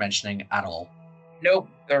anything worth mentioning at all. Nope,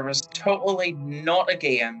 there was totally not a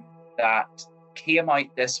game that came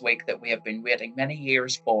out this week that we have been waiting many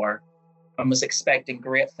years for and was expecting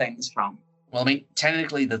great things from. Well, I mean,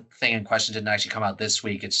 technically the thing in question didn't actually come out this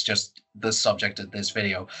week. It's just the subject of this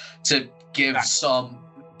video. To give some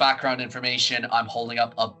background information, I'm holding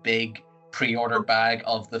up a big pre-order bag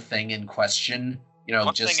of the thing in question. You know,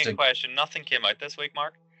 What just thing in question? Nothing came out this week,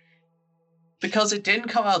 Mark. because it didn't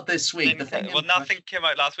come out this week. The thing Nothing came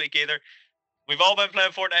out last week either. We've all been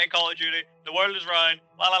playing Fortnite and Call of Duty. The world is round.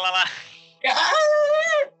 La la la la.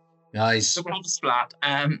 Guys, The world is flat.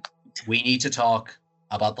 we need to talk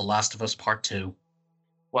about The Last of Us Part 2.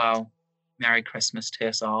 Well, Merry Christmas to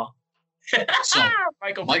us all. So,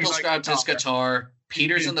 Michael's like grabbed his guitar,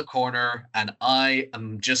 Peter's in the corner, and I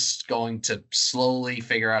am just going to slowly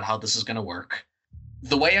figure out how this is going to work.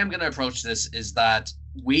 The way I'm going to approach this is that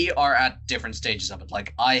we are at different stages of it.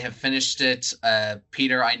 Like, I have finished it.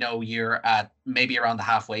 Peter, I know you're at maybe around the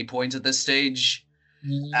halfway point at this stage.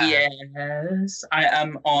 Yes, I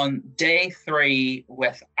am on day 3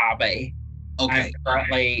 with Abby. Okay. I'm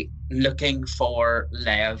currently looking for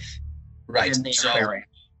Lev Right. in the So aquarium.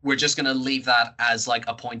 we're just going to leave that as like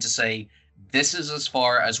a point to say, this is as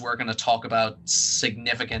far as we're going to talk about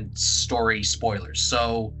significant story spoilers.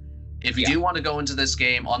 So if you do want to go into this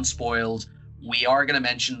game unspoiled, we are going to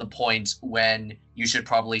mention the point when you should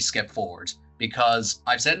probably skip forward. Because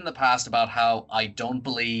I've said in the past about how I don't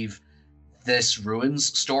believe this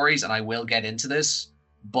ruins stories, and I will get into this,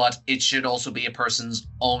 but it should also be a person's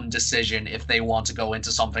own decision if they want to go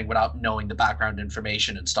into something without knowing the background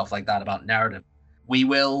information and stuff like that about narrative. We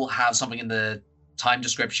will have something in the time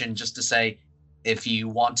description just to say, if you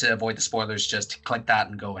want to avoid the spoilers, just click that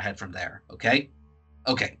and go ahead from there, okay?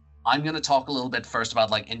 Okay, I'm going to talk a little bit first about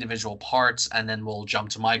like individual parts, and then we'll jump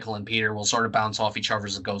to Michael and Peter. We'll sort of bounce off each other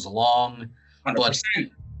as it goes along. 100%. But,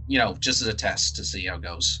 you know, just as a test to see how it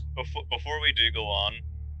goes. Before we do go on,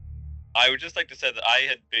 I would just like to say that I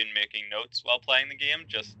had been making notes while playing the game,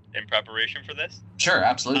 just in preparation for this. Sure,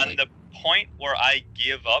 absolutely. And the point where I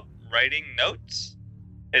give up writing notes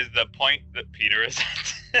is the point that Peter is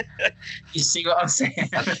at. You see what I'm saying?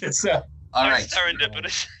 So, All right.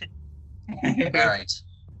 Serendipitous. All right.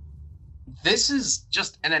 This is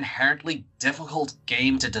just an inherently difficult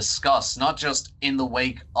game to discuss, not just in the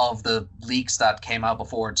wake of the leaks that came out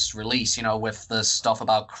before its release, you know, with the stuff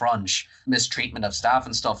about crunch, mistreatment of staff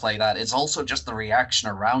and stuff like that. It's also just the reaction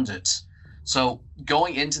around it. So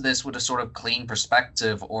going into this with a sort of clean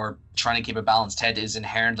perspective or trying to keep a balanced head is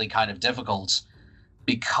inherently kind of difficult,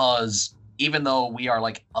 because even though we are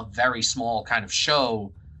like a very small kind of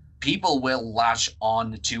show, people will latch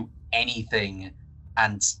on to anything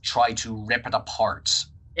and try to rip it apart.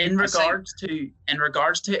 in regards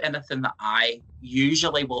to anything that I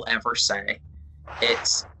usually will ever say,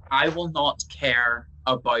 it's I will not care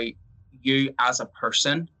about you as a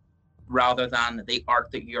person rather than the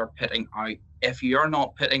art that you're putting out. If you're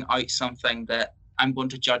not putting out something, that I'm going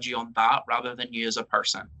to judge you on that rather than you as a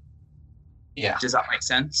person. Yeah. Does that make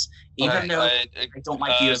sense? Okay. Even though I don't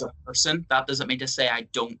like you as a person, that doesn't mean to say I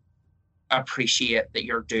don't appreciate that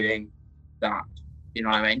you're doing that. You know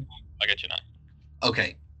what I mean? I get you now.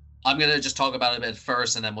 Okay. I'm going to just talk about it a bit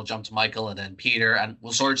first, and then we'll jump to Michael and then Peter, and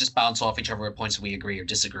we'll sort of just bounce off each other at points that we agree or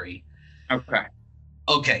disagree. Okay.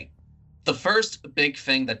 Okay. The first big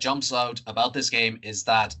thing that jumps out about this game is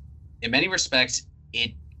that, in many respects,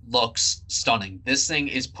 it looks stunning. This thing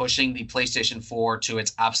is pushing the PlayStation 4 to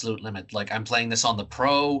its absolute limit. Like, I'm playing this on the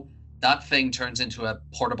Pro. That thing turns into a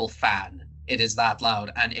portable fan. It is that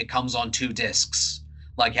loud, and it comes on 2 discs.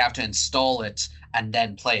 Like, you have to install it and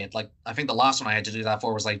then play it. Like, I think the last one I had to do that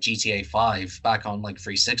for was like GTA 5 back on like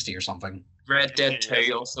 360 or something. Red Dead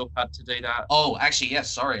 2 also had to do that. Oh, actually,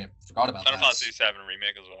 yes. Sorry, I forgot about Final that. Fantasy 7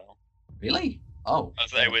 remake as well. Really? Oh.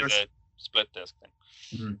 It was a split disc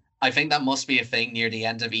thing. Mm-hmm. I think that must be a thing near the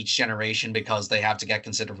end of each generation because they have to get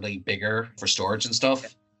considerably bigger for storage and stuff. Yeah.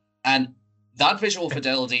 And that visual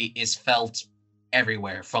fidelity is felt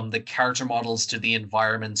everywhere, from the character models to the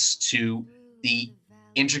environments to the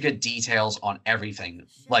intricate details on everything.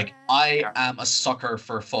 Like, I am a sucker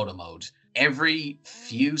for photo mode. Every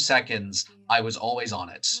few seconds, I was always on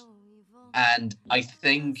it. And I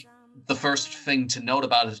think the first thing to note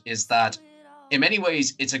about it is that in many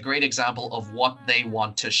ways, it's a great example of what they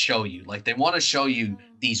want to show you. Like, they want to show you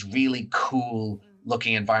these really cool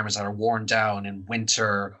looking environments that are worn down in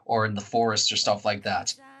winter or in the forest or stuff like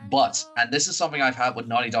that. But, and this is something I've had with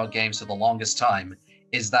Naughty Dog games for the longest time,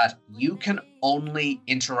 is that you can only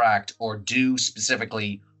interact or do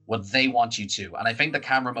specifically what they want you to. And I think the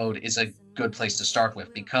camera mode is a good place to start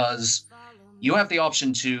with, because you have the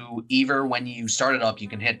option to either, when you start it up, you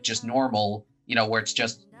can hit just normal, you know, where it's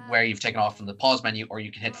just where you've taken off from the pause menu, or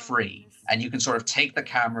you can hit free. And you can sort of take the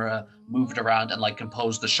camera, move it around, and like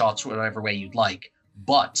compose the shots whatever way you'd like.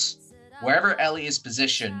 But wherever Ellie is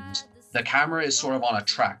positioned, the camera is sort of on a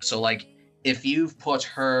track. So like, if you've put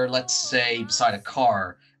her, let's say, beside a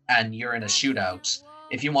car and you're in a shootout,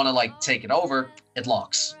 if you want to like take it over, it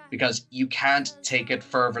locks because you can't take it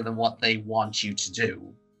further than what they want you to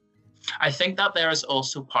do. I think that there is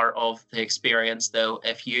also part of the experience, though,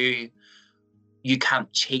 if you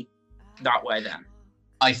can't cheat that way then.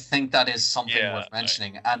 I think that is something worth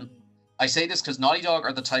mentioning. And I say this because Naughty Dog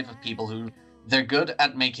are the type of people who they're good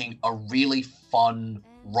at making a really fun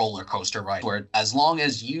roller coaster ride where as long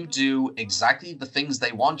as you do exactly the things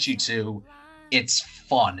they want you to, it's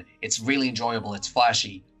fun, it's really enjoyable, it's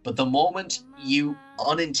flashy. But the moment you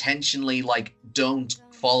unintentionally like don't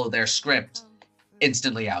follow their script,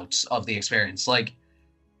 instantly out of the experience. Like,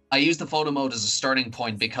 I use the photo mode as a starting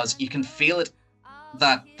point because you can feel it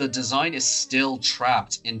that the design is still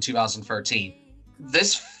trapped in 2013.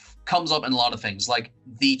 This comes up in a lot of things, like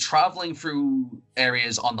the traveling through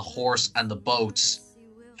areas on the horse and the boats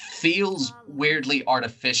feels weirdly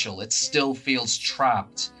artificial. It still feels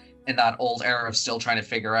trapped in that old era of still trying to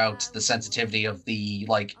figure out the sensitivity of the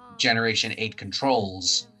like Generation 8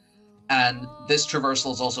 controls. And this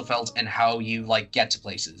traversal is also felt in how you like get to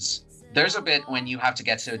places. There's a bit when you have to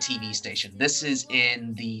get to a TV station. This is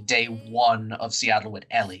in the day 1 of Seattle with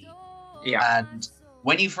Ellie. Yeah. And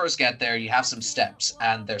when you first get there, you have some steps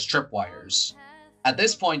and there's tripwires. At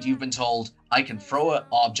this point, you've been told, I can throw an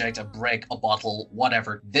object, a brick, a bottle,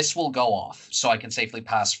 whatever. This will go off so I can safely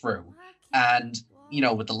pass through. And, you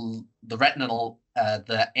know, with the retinal,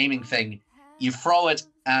 the aiming thing, you throw it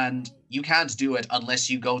and you can't do it unless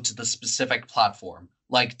you go to the specific platform.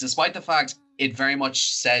 Like, despite the fact it very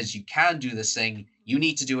much says you can do this thing, you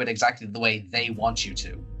need to do it exactly the way they want you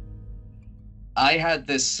to. I had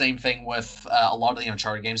this same thing with a lot of the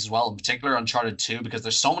Uncharted games as well, in particular Uncharted 2, because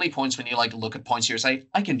there's so many points when you like look at points, you're saying,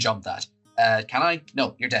 I can jump that. Can I?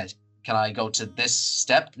 No, you're dead. Can I go to this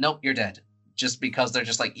step? No, you're dead. Just because they're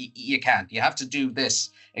just like, you can't. You have to do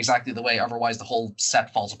this exactly the way, otherwise the whole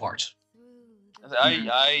set falls apart.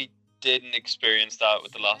 I didn't experience that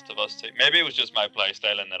with The Last of Us 2. Maybe it was just my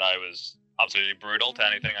playstyle and that I was absolutely brutal to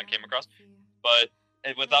anything I came across. But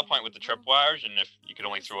with that point with the tripwires, and if you could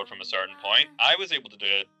only throw it from a certain point, I was able to do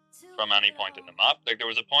it from any point in the map. Like, there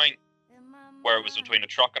was a point where it was between a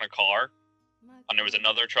truck and a car, and there was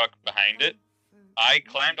another truck behind it. I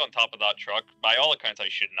climbed on top of that truck. By all accounts, I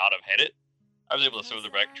should not have hit it. I was able to throw the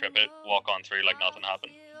brick, trip it, walk on through like nothing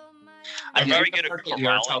happened. I'm very good at corralling.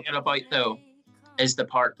 You're talking about, though, is the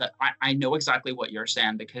part that I know exactly what you're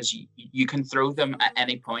saying, because you can throw them at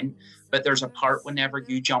any point, but there's a part whenever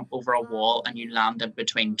you jump over a wall and you land in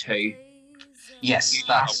between two. Yes, you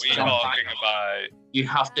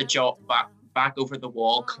have to jump back over the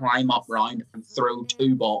wall, climb up round, and throw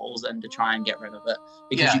 2 bottles in to try and get rid of it,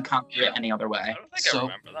 because you can't do it any other way. I don't think I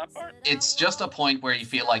remember that part. It's just a point where you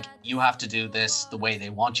feel like you have to do this the way they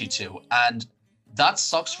want you to, and that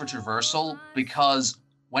sucks for traversal, because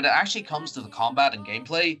when it actually comes to the combat and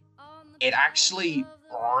gameplay, it actually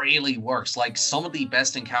really works. Like, some of the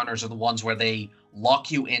best encounters are the ones where they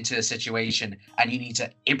lock you into a situation and you need to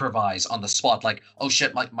improvise on the spot. Like, oh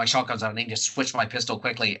shit, my shotgun's out, I need to switch my pistol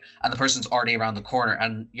quickly, and the person's already around the corner,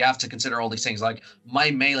 and you have to consider all these things. Like, my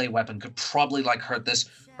melee weapon could probably like hurt this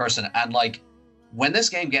person, and like, when this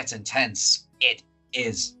game gets intense, it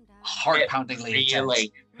is heart-poundingly intense.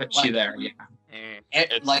 Really puts you there,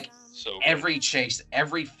 Like, so every chase,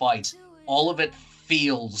 every fight, all of it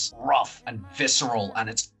feels rough and visceral, and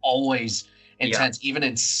it's always intense. Even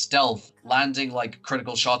in stealth, landing like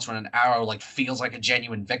critical shots from an arrow like feels like a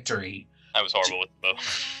genuine victory. I was horrible with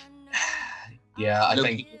both. I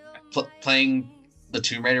think playing the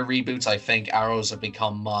Tomb Raider reboots, I think arrows have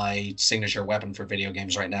become my signature weapon for video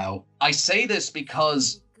games right now. I say this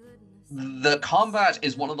because the combat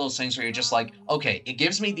is one of those things where you're just like, okay, it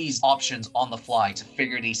gives me these options on the fly to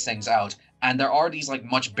figure these things out. And there are these like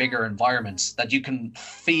much bigger environments that you can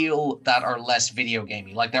feel that are less video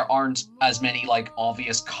gamey. Like, there aren't as many like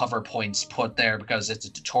obvious cover points put there because it's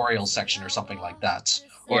a tutorial section or something like that.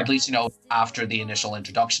 Or at least, you know, after the initial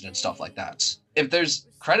introduction and stuff like that. If there's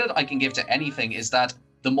credit I can give to anything, is that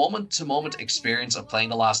the moment-to-moment experience of playing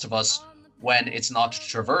The Last of Us, when it's not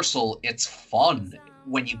traversal, it's fun.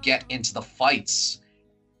 When you get into the fights,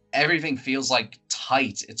 everything feels like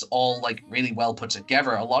tight. It's all like really well put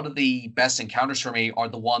together. A lot of the best encounters for me are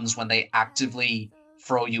the ones when they actively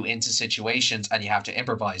throw you into situations and you have to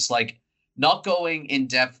improvise. Like, not going in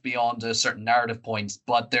depth beyond a certain narrative point,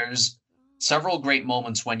 but there's several great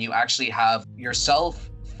moments when you actually have yourself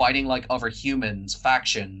fighting like other humans,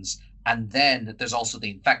 factions, and then there's also the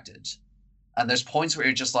infected. And there's points where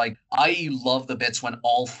you're just like, I love the bits when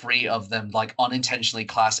all 3 of them like unintentionally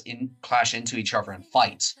clash into each other and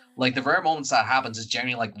fight. Like, the very moments that happens is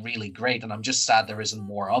generally like really great, and I'm just sad there isn't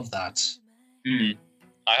more of that.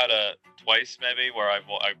 I had a twice maybe where I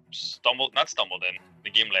not stumbled in. The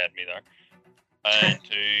game led me there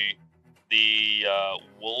into the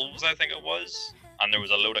wolves, I think it was, and there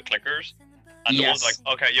was a load of clickers, and the wolves like,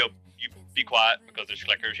 okay, you be quiet because there's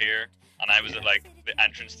clickers here, and I was at like the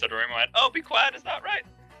entrance to the room. I went, oh, be quiet, is that right?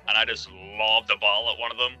 And I just lobbed a ball at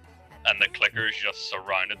one of them, and the clickers just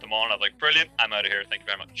surrounded them all. And I was like, brilliant, I'm out of here, thank you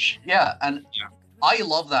very much. Yeah, and I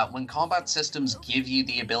love that when combat systems give you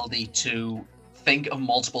the ability to think of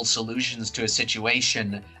multiple solutions to a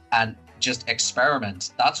situation and just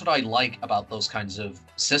experiment. That's what I like about those kinds of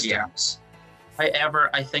systems. However,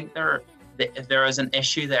 I think there is an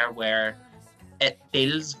issue there where it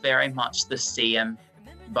feels very much the same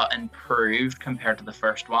but improved compared to the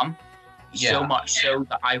first one. So much so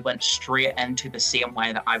that I went straight into the same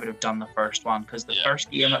way that I would have done the first one, because the first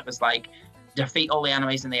game it was like defeat all the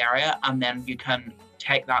enemies in the area and then you can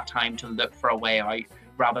take that time to look for a way out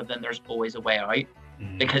rather than there's always a way out.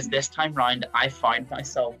 Because this time round I find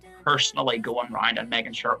myself personally going around and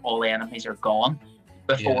making sure all the enemies are gone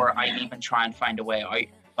before I even try and find a way out.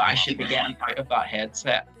 But I should be getting out of that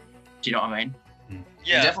headset. Do you know what I mean?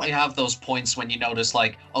 You definitely have those points when you notice,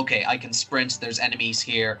 like, okay, I can sprint, there's enemies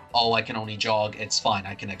here, oh, I can only jog, it's fine,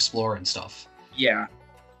 I can explore and stuff. Yeah.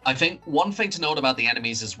 I think one thing to note about the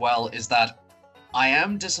enemies as well is that I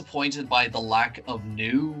am disappointed by the lack of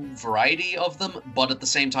new variety of them, but at the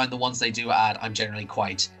same time, the ones they do add, I'm generally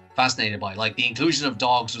quite fascinated by. Like, the inclusion of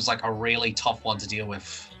dogs was like a really tough one to deal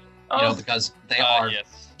with, you know, because they are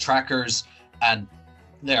trackers and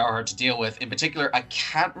they are hard to deal with. In particular, I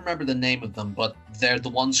can't remember the name of them, but they're the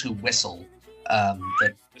ones who whistle.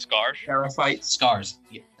 The Scars? Scars.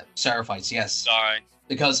 Yeah, Seraphites, yes. Sorry.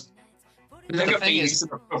 Because the thing is,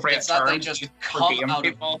 it's that they just come out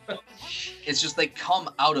of... It's just they come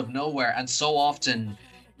out of nowhere, and so often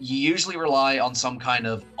you usually rely on some kind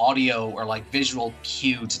of audio or like visual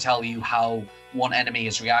cue to tell you how one enemy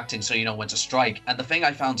is reacting so you know when to strike. And the thing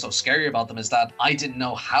I found so scary about them is that I didn't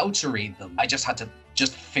know how to read them. I just had to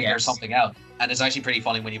figure something out. And it's actually pretty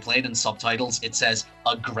funny when you play it in subtitles, it says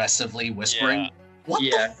aggressively whispering. What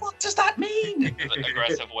the fuck does that mean?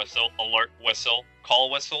 Aggressive whistle, alert whistle, call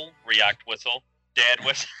whistle, react whistle, dead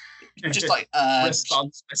whistle. Just like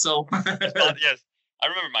response whistle. Yes. I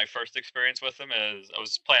remember my first experience with them is I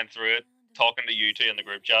was playing through it, talking to you two in the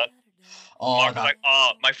group chat. Mark was like,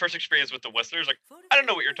 oh, my first experience with the Whistlers, like, I don't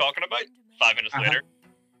know what you're talking about. 5 minutes later.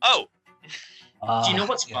 Oh. Do you know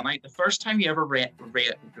what's funny? The first time you ever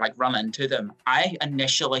run into them, I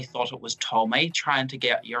initially thought it was Tommy trying to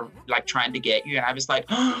get you, and I was like,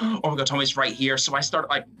 oh my god, Tommy's right here. So I started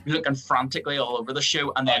like looking frantically all over the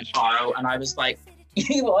show, and then Arrow, and I was like,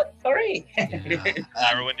 you know what? Sorry.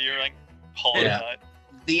 Arrow into your like pulling it out.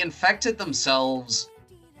 The infected themselves,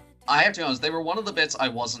 I have to be honest, they were one of the bits I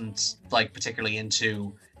wasn't like particularly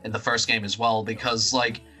into in the first game as well, because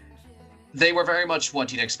like they were very much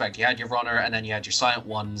what you'd expect. You had your runner, and then you had your silent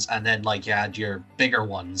ones, and then like you had your bigger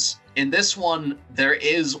ones. In this one, there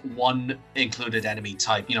is one included enemy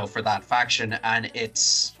type, you know, for that faction, and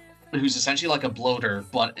it's who's essentially like a bloater,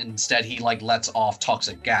 but instead he like lets off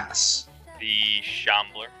toxic gas. The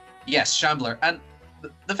Shambler. Yes, Shambler. And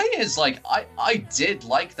the thing is, like, I did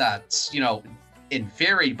like that, you know, in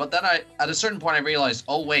theory, but then at a certain point I realized,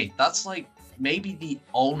 oh wait, that's like maybe the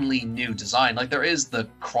only new design. Like, there is the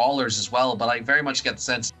crawlers as well, but I very much get the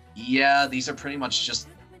sense, yeah, these are pretty much just,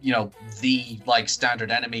 you know, the like standard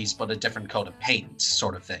enemies, but a different coat of paint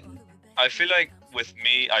sort of thing. I feel like with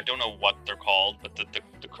me, I don't know what they're called, but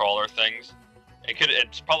the crawler things,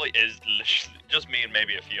 it probably is just me and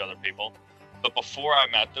maybe a few other people. But before I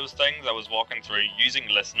met those things, I was walking through using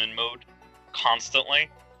listening mode constantly.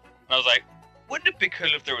 And I was like, wouldn't it be cool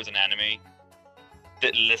if there was an enemy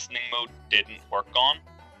that listening mode didn't work on?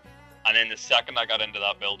 And then the second I got into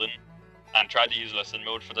that building and tried to use listening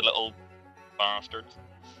mode for the little bastards,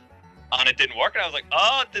 and it didn't work, and I was like,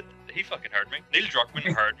 oh, he fucking heard me. Neil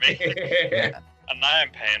Druckmann heard me. And now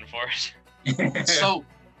I'm paying for it. So,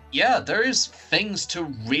 yeah, there is things to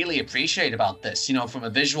really appreciate about this. You know, from a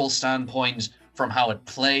visual standpoint, from how it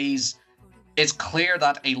plays, it's clear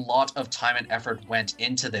that a lot of time and effort went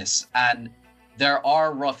into this. And there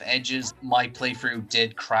are rough edges. My playthrough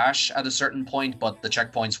did crash at a certain point, but the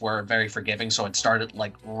checkpoints were very forgiving. So it started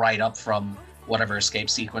like right up from whatever escape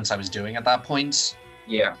sequence I was doing at that point.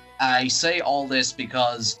 Yeah. I say all this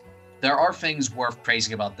because there are things worth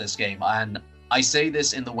praising about this game. And I say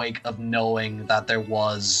this in the wake of knowing that there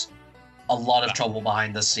was a lot of trouble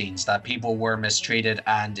behind the scenes, that people were mistreated,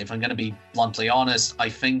 and if I'm going to be bluntly honest, I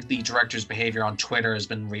think the director's behavior on Twitter has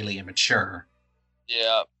been really immature.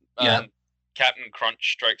 Yeah. Captain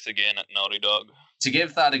Crunch strikes again at Naughty Dog. To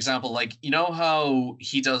give that example, like, you know how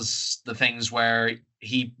he does the things where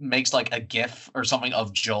he makes like a GIF or something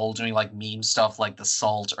of Joel doing like meme stuff like the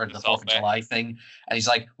salt or the 4th of July thing. And he's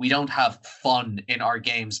like, we don't have fun in our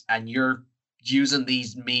games, and you're using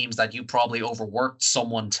these memes that you probably overworked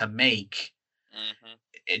someone to make. Mm-hmm.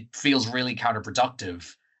 It feels really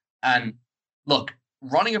counterproductive. And look,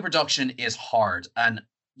 running a production is hard. And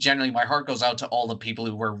generally, my heart goes out to all the people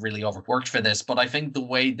who were really overworked for this. But I think the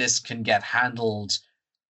way this can get handled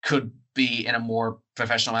could be in a more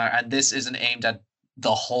professional manner. And this isn't aimed at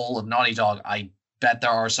the whole of Naughty Dog. I bet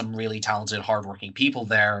there are some really talented, hardworking people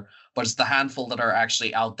there, but it's the handful that are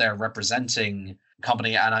actually out there representing the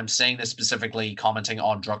company. And I'm saying this specifically commenting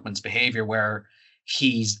on Druckmann's behavior, where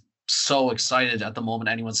he's so excited at the moment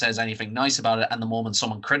anyone says anything nice about it, and the moment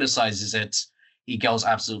someone criticizes it, he goes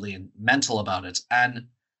absolutely mental about it. And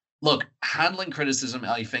look, handling criticism,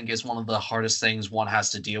 I think, is one of the hardest things one has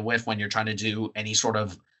to deal with when you're trying to do any sort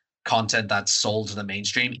of content that's sold to the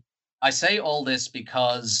mainstream. I say all this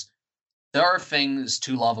because there are things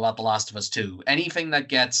to love about The Last of Us 2. Anything that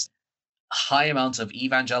gets high amounts of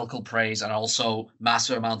evangelical praise and also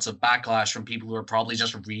massive amounts of backlash from people who are probably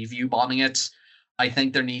just review bombing it, I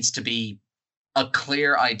think there needs to be a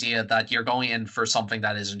clear idea that you're going in for something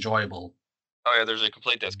that is enjoyable. Oh yeah, there's a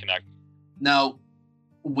complete disconnect. Now,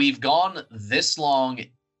 we've gone this long,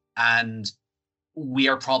 and we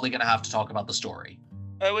are probably going to have to talk about the story.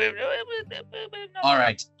 All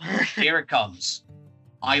right, here it comes.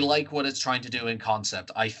 I like what it's trying to do in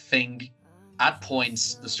concept. I think at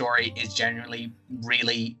points the story is genuinely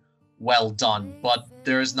really well done, but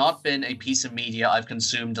there has not been a piece of media I've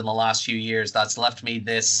consumed in the last few years that's left me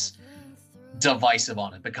this divisive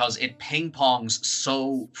on it, because it ping-pongs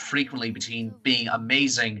so frequently between being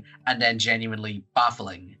amazing and then genuinely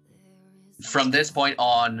baffling. From this point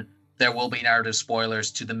on, there will be narrative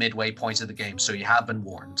spoilers to the midway points of the game, so you have been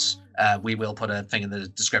warned. We will put a thing in the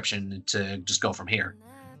description to just go from here.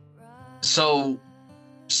 So,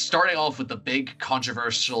 starting off with the big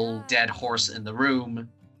controversial dead horse in the room.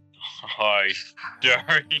 How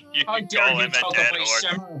dare you How dare you talk about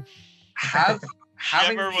Shimmer?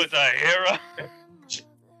 Shimmer was a hero.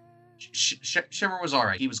 Shimmer was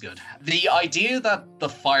alright. He was good. The idea that the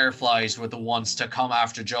Fireflies were the ones to come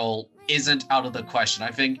after Joel isn't out of the question.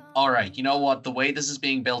 I think, alright, you know what? The way this is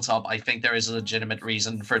being built up, I think there is a legitimate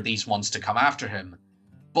reason for these ones to come after him.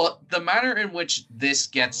 But the manner in which this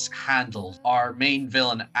gets handled, our main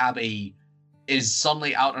villain, Abby, is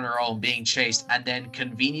suddenly out on her own being chased and then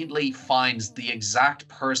conveniently finds the exact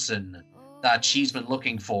person that she's been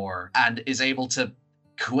looking for and is able to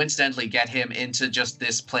coincidentally get him into just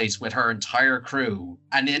this place with her entire crew.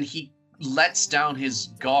 And then he lets down his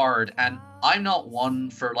guard. And I'm not one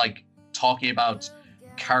for like talking about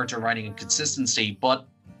character writing and consistency, but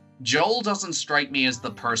Joel doesn't strike me as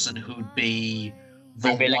the person who'd be the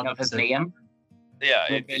revealing of his name.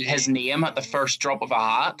 Yeah, his name at the first drop of a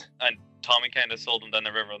hat. And Tommy kind of sold him down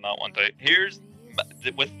the river on that one too. Here's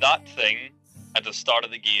with that thing at the start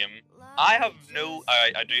of the game. I do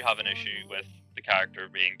have an issue with the character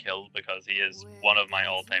being killed because he is one of my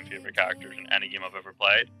all-time favorite characters in any game I've ever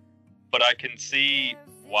played. But I can see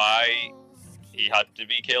why he had to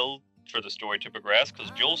be killed for the story to progress,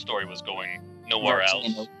 because Joel's story was going nowhere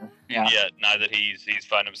else. Yeah. Now that he's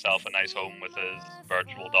found himself a nice home with his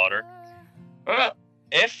virtual daughter.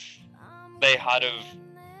 If they had have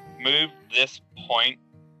moved this point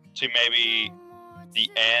to maybe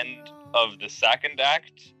the end of the second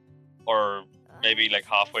act, or maybe like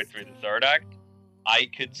halfway through the third act, I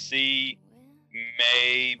could see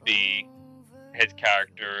maybe his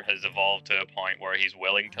character has evolved to a point where he's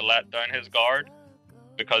willing to let down his guard,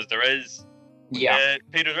 because there is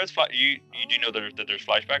Peter, there's you do know that there's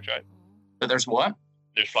flashbacks, right? But there's what?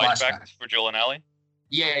 There's flashbacks for Joel and Ellie.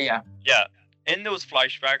 Yeah. In those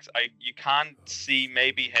flashbacks, you can see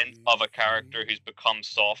maybe hints of a character who's become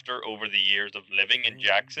softer over the years of living in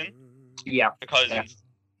Jackson. Yeah. Because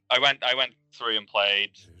I went through and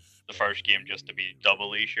played the first game just to be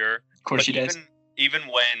doubly sure. Of course you did. Even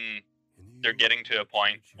when they're getting to a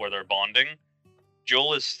point where they're bonding,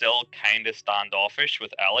 Joel is still kind of standoffish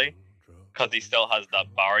with Ellie, because he still has that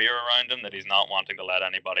barrier around him that he's not wanting to let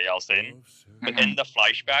anybody else in. But in the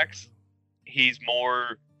flashbacks, he's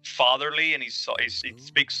more fatherly, and he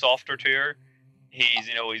speaks softer to her. He's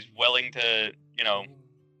willing to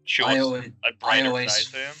show a brighter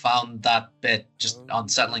side to him. Found that bit just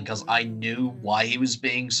unsettling, because I knew why he was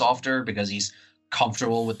being softer, because he's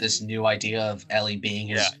comfortable with this new idea of Ellie being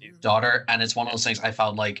his daughter, and it's one of those things I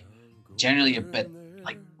found like generally a bit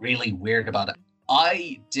like really weird about it.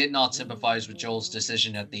 I did not sympathize with Joel's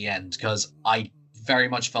decision at the end, because I very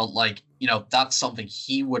much felt like, that's something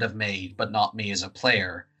he would have made, but not me as a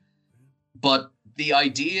player. But the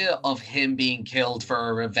idea of him being killed for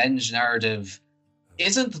a revenge narrative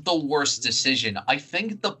isn't the worst decision. I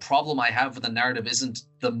think the problem I have with the narrative isn't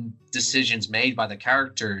the decisions made by the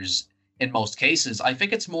characters in most cases. I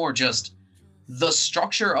think it's more just the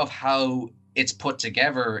structure of how it's put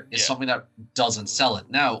together is something that doesn't sell it.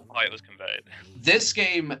 Now, how it was conveyed. This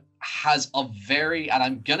game has a very, and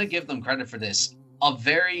I'm going to give them credit for this, a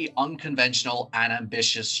very unconventional and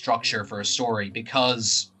ambitious structure for a story,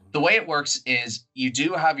 because the way it works is you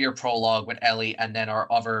do have your prologue with Ellie and then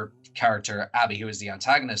our other character, Abby, who is the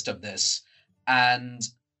antagonist of this. And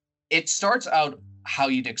it starts out how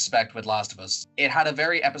you'd expect with Last of Us. It had a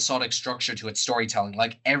very episodic structure to its storytelling.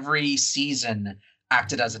 Like every season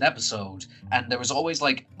acted as an episode, and there was always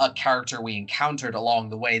like a character we encountered along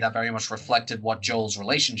the way that very much reflected what Joel's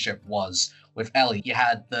relationship was with Ellie. You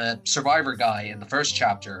had the survivor guy in the first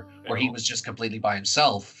chapter where he was just completely by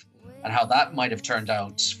himself, and how that might have turned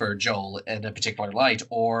out for Joel in a particular light,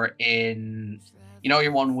 or in,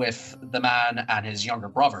 your one with the man and his younger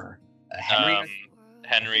brother, Henry.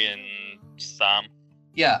 Henry and Sam.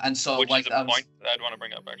 Yeah, and so which like is a point that I'd want to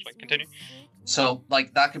bring up actually. Continue. So,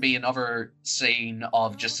 like, that could be another scene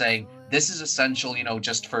of just saying, this is essential,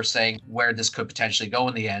 just for saying where this could potentially go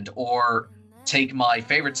in the end. Or take my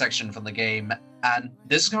favorite section from the game, and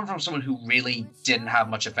this is coming from someone who really didn't have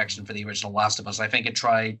much affection for the original Last of Us. I think it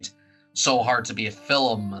tried so hard to be a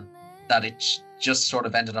film that it just sort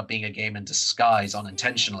of ended up being a game in disguise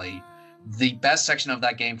unintentionally. The best section of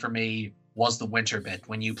that game for me was the winter bit,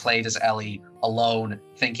 when you played as Ellie alone,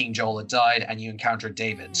 thinking Joel had died, and you encountered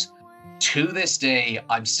David. To this day,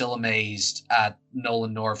 I'm still amazed at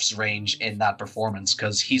Nolan North's range in that performance,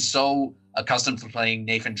 because he's so accustomed to playing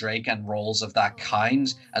Nathan Drake and roles of that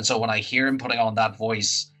kind. And so when I hear him putting on that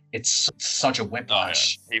voice, it's such a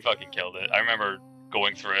whiplash. Oh, yeah. He fucking killed it. I remember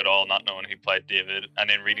going through it all, not knowing who played David, and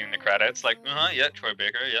then reading the credits, like, yeah, Troy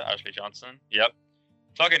Baker, yeah, Ashley Johnson, yep.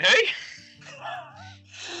 Fucking hey!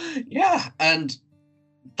 Yeah, and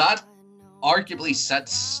that arguably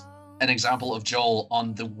sets an example of Joel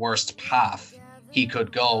on the worst path he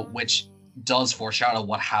could go, which does foreshadow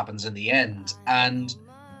what happens in the end. And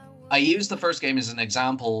I use the first game as an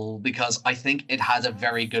example because I think it has a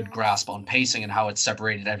very good grasp on pacing and how it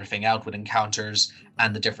separated everything out with encounters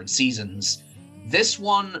and the different seasons. This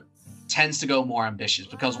one tends to go more ambitious,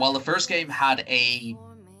 because while the first game had a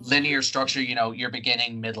linear structure, your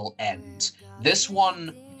beginning, middle, end, this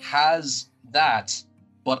one has that,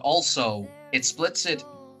 but also it splits it.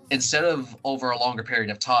 Instead of over a longer period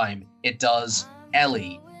of time, it does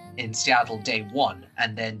Ellie in Seattle day 1,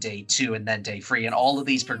 and then day 2, and then day 3. And all of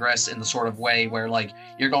these progress in the sort of way where, like,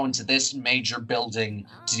 you're going to this major building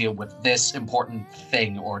to deal with this important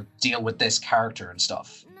thing or deal with this character and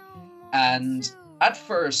stuff. And at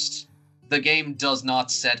first, the game does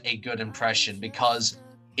not set a good impression because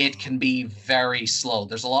it can be very slow.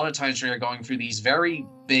 There's a lot of times where you're going through these very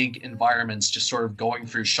big environments, just sort of going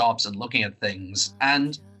through shops and looking at things.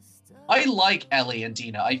 And I like Ellie and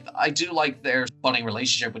Dina. I do like their budding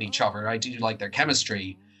relationship with each other. I do like their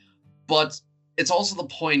chemistry. But it's also the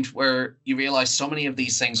point where you realize so many of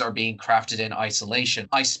these things are being crafted in isolation.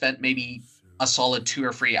 I spent maybe a solid 2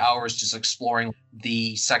 or 3 hours just exploring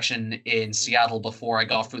the section in Seattle before I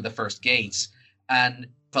got through the first gates, and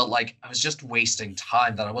felt like I was just wasting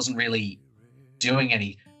time, that I wasn't really doing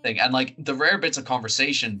anything. And like the rare bits of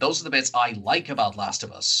conversation, those are the bits I like about Last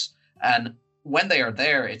of Us. And when they are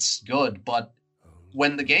there, it's good. But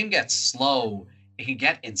when the game gets slow, it can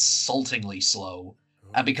get insultingly slow.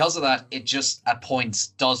 And because of that, it just at points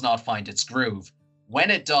does not find its groove.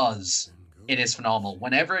 When it does, it is phenomenal.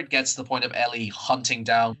 Whenever it gets to the point of Ellie hunting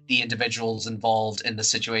down the individuals involved in the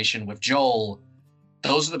situation with Joel,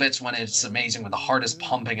 those are the bits when it's amazing, when the heart is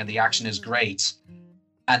pumping and the action is great.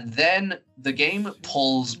 And then the game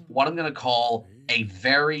pulls what I'm going to call a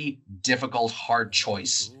very difficult, hard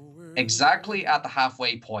choice. Exactly at the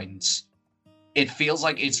halfway point, it feels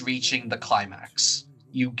like it's reaching the climax.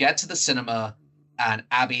 You get to the cinema and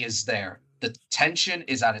Abby is there. The tension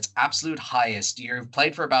is at its absolute highest. You've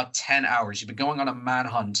played for about 10 hours. You've been going on a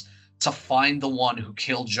manhunt to find the one who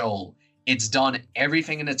killed Joel. It's done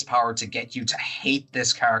everything in its power to get you to hate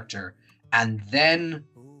this character. And then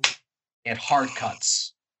it hard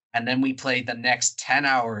cuts. And then we play the next 10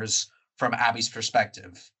 hours from Abby's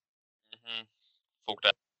perspective. Mm-hmm. Fuck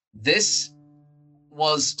that. This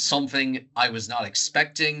was something I was not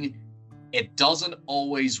expecting. It doesn't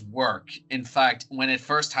always work. In fact, when it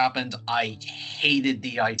first happened, I hated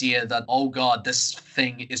the idea that, oh god, this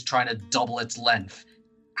thing is trying to double its length.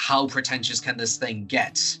 How pretentious can this thing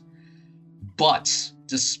get? But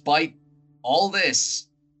despite all this,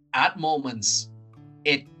 at moments,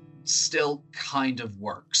 it still kind of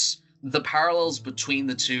works. The parallels between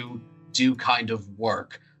the two do kind of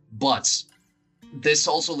work. But this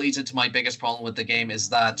also leads into my biggest problem with the game, is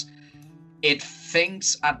that it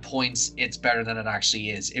thinks at points it's better than it actually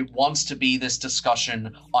is. It wants to be this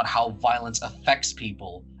discussion on how violence affects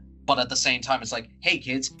people, but at the same time, it's like, hey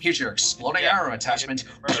kids, here's your exploding arrow attachment.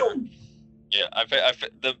 Yeah,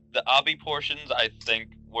 the Abby portions, I think,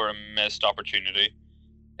 were a missed opportunity.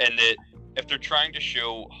 And that if they're trying to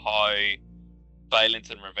show how violence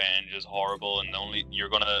and revenge is horrible and only you're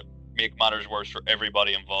going to make matters worse for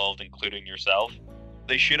everybody involved, including yourself,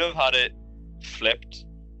 they should have had it flipped.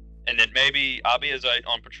 And then maybe Abby is out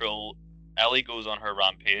on patrol, Ellie goes on her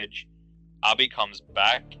rampage, Abby comes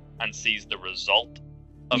back and sees the result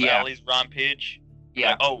of Ellie's rampage.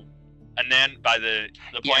 Yeah. Like, oh, and then by the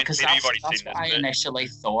point, maybe you've already that's seen what this I initially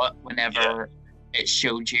thought whenever it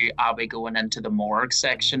showed you Abby going into the morgue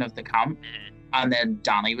section of the camp. Mhm. And then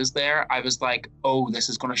Danny was there. I was like, oh, this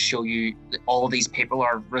is going to show you that all of these people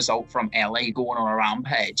are a result from Ellie going on a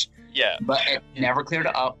rampage. Yeah. But it never cleared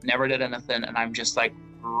it up, never did anything. And I'm just like,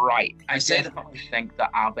 right. I definitely think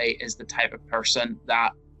that Abby is the type of person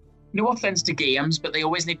that, no offense to games, but they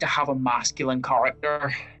always need to have a masculine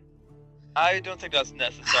character. I don't think that's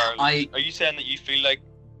necessarily. Are you saying that you feel like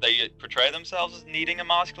they portray themselves as needing a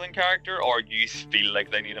masculine character, or do you feel like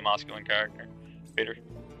they need a masculine character, Peter?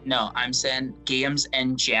 No, I'm saying games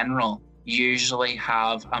in general usually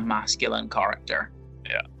have a masculine character.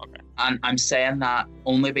 Yeah, okay. And I'm saying that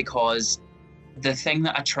only because the thing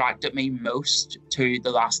that attracted me most to The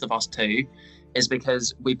Last of Us 2 is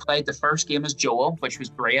because we played the first game as Joel, which was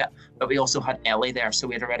great, but we also had Ellie there, so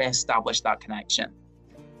we had already established that connection.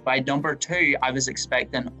 By number 2, I was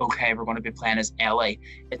expecting, okay, we're going to be playing as Ellie.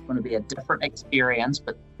 It's going to be a different experience,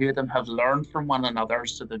 but the two of them have learned from one another,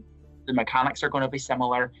 so the mechanics are going to be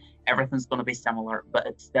similar, everything's going to be similar, but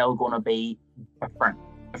it's still going to be different,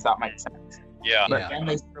 if that makes sense. Yeah. But then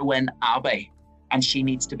they throw in Abby, and she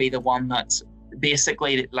needs to be the one that's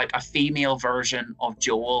basically like a female version of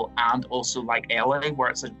Joel and also like Ellie, where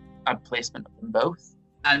it's a placement of them both.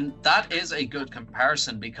 And that is a good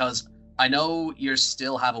comparison, because I know you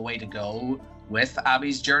still have a way to go with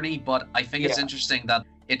Abby's journey, but I think it's interesting that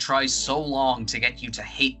it tries so long to get you to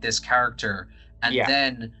hate this character, and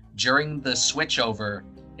then during the switchover,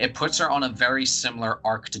 it puts her on a very similar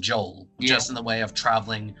arc to Joel, just in the way of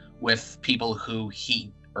traveling with people who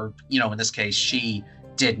he, or in this case, she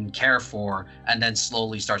didn't care for, and then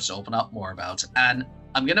slowly starts to open up more about. And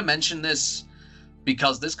I'm going to mention this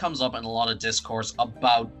because this comes up in a lot of discourse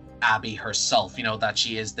about Abby herself, that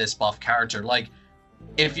she is this buff character. Like,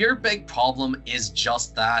 if your big problem is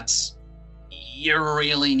just that, you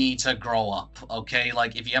really need to grow up, okay?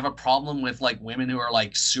 Like, if you have a problem with like women who are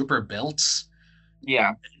like super built,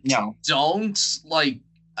 don't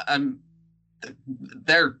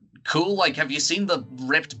they're cool. Like, have you seen the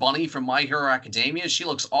ripped bunny from My Hero Academia? She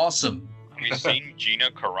looks awesome. Have you seen Gina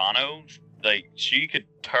Carano? Like, she could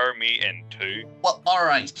tear me in two. Well, all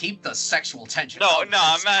right, keep the sexual tension. No,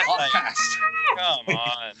 I meant podcast. Come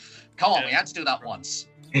on. Come on, we had to do that once.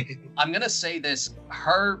 I'm gonna say this: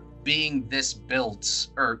 her being this built,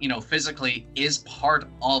 or physically, is part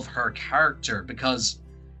of her character, because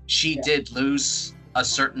she did lose a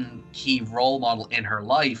certain key role model in her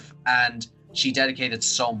life, and she dedicated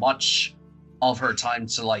so much of her time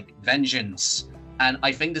to like vengeance. And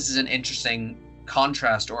I think this is an interesting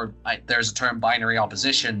contrast, or there's a term, binary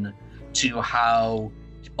opposition, to how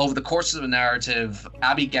over the course of the narrative,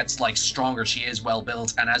 Abby gets like stronger, she is well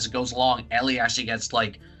built, and as it goes along, Ellie actually gets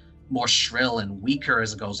like more shrill and weaker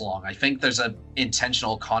as it goes along. I think there's an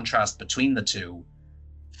intentional contrast between the two.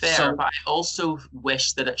 Fair, but I also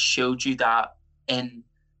wish that it showed you that in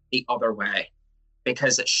the other way,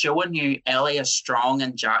 because it's showing you Ellie is strong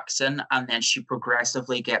in Jackson, and then she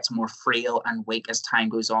progressively gets more frail and weak as time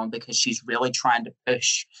goes on, because she's really trying to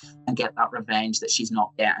push and get that revenge that she's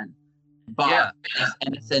not getting. But if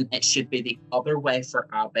anything, it should be the other way for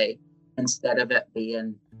Abby, instead of it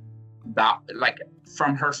being that, like,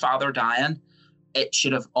 from her father dying, it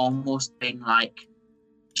should have almost been like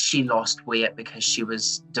she lost weight because she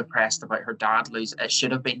was depressed about her dad losing. It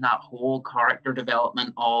should have been that whole character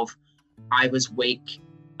development of, I was weak,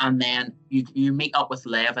 and then you meet up with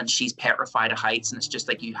Lev and she's petrified of heights, and it's just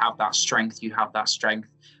like, you have that strength.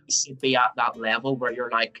 It should be at that level where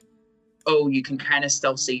you're like, oh, you can kind of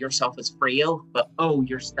still see yourself as frail, but oh,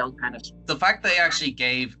 you're still kind of... The fact they actually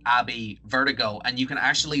gave Abby vertigo, and you can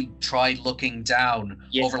actually try looking down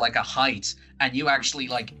over like a height, and you actually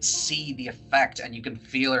like see the effect, and you can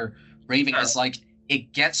feel her breathing, is like,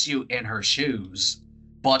 it gets you in her shoes.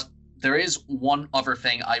 But there is one other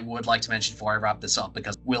thing I would like to mention before I wrap this up,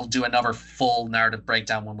 because we'll do another full narrative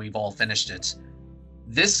breakdown when we've all finished it.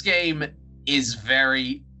 This game is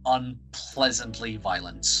very unpleasantly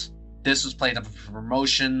violent. This was played up for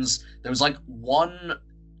promotions. There was like one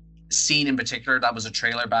scene in particular that was a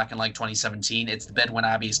trailer back in like 2017. It's the bit when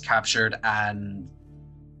Abby is captured and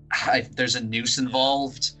there's a noose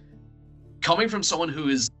involved. Coming from someone who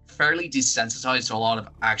is fairly desensitized to a lot of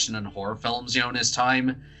action and horror films, in his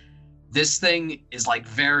time, this thing is like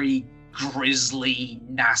very grisly,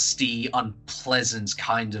 nasty, unpleasant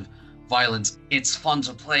kind of violence. It's fun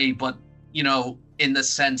to play, but in the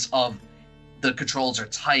sense of the controls are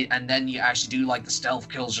tight, and then you actually do like the stealth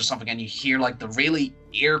kills or something, and you hear like the really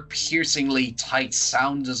ear-piercingly tight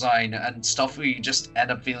sound design and stuff where you just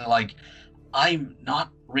end up feeling like, I'm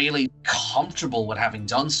not really comfortable with having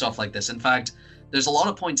done stuff like this. In fact, there's a lot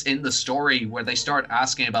of points in the story where they start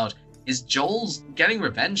asking about, is Joel's getting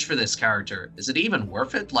revenge for this character? Is it even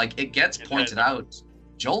worth it? Like, it gets pointed out.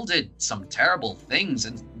 Joel did some terrible things,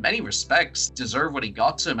 in many respects, deserve what he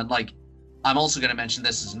got to him. And like, I'm also going to mention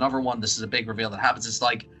this is another one. This is a big reveal that happens. It's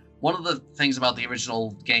like, one of the things about the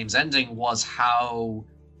original game's ending was how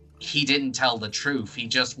he didn't tell the truth. He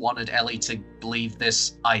just wanted Ellie to believe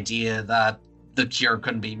this idea that the cure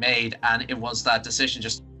couldn't be made. And it was that decision,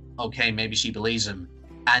 just, okay, maybe she believes him.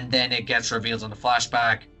 And then it gets revealed in the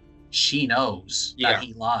flashback. She knows that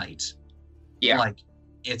he lied. Yeah. Like,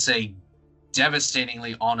 it's a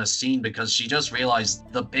devastatingly honest scene, because she just realized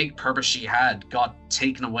the big purpose she had got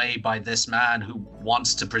taken away by this man who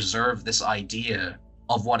wants to preserve this idea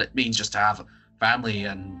of what it means just to have a family,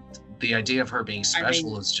 and the idea of her being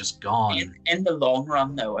special is just gone. In the long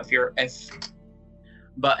run, though,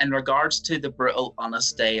 but in regards to the brutal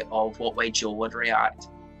honesty of what way Joel would react,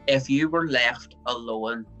 if you were left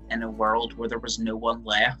alone in a world where there was no one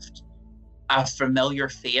left, a familiar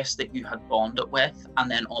face that you had bonded with,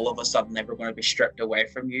 and then all of a sudden they were going to be stripped away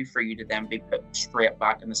from you for you to then be put straight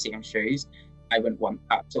back in the same shoes, I wouldn't want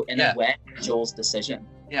that. So in a way, Joel's decision.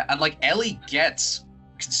 Yeah, and like, Ellie gets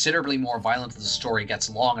considerably more violent as the story gets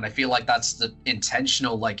along, and I feel like that's the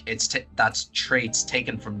intentional, like, that's traits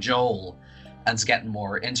taken from Joel and it's getting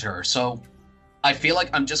more into her. So I feel like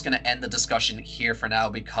I'm just going to end the discussion here for now,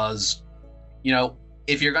 because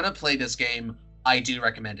if you're going to play this game, I do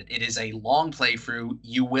recommend it. It is a long playthrough.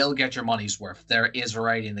 You will get your money's worth. There is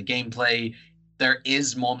variety in the gameplay. There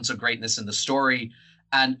is moments of greatness in the story.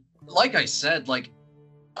 And like I said, like,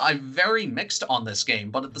 I'm very mixed on this game,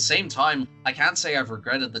 but at the same time, I can't say I've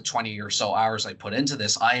regretted the 20 or so hours I put into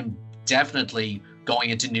this. I am definitely going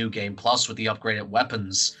into New Game Plus with the upgraded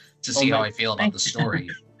weapons to see how I feel about the story.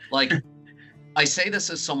 Like, I say this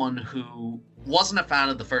as someone who wasn't a fan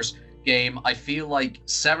of the first game. I feel like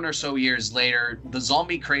 7 or so years later, the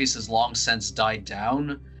zombie craze has long since died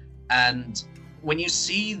down, and when you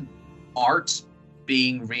see art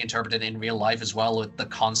being reinterpreted in real life as well, with the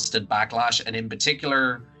constant backlash, and in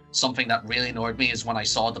particular, something that really annoyed me is when I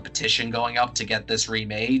saw the petition going up to get this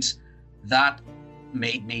remade. That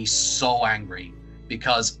made me so angry,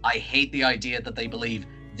 because I hate the idea that they believe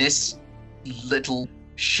this little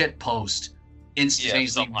shitpost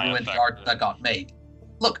instantaneously ruined the art that got made.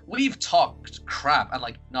 Look, we've talked crap, and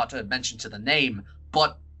like, not to mention to the name,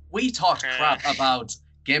 but we talked crap about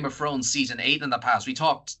Game of Thrones Season 8 in the past. We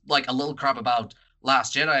talked like a little crap about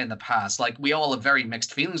Last Jedi in the past. Like, we all have very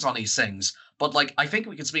mixed feelings on these things, but like, I think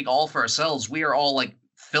we can speak all for ourselves. We are all like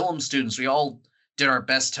film students. We all did our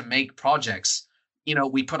best to make projects.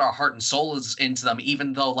 We put our heart and souls into them,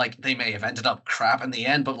 even though like they may have ended up crap in the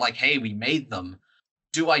end, but like, hey, we made them.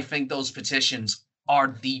 Do I think those petitions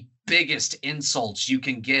are the biggest insults you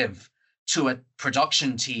can give to a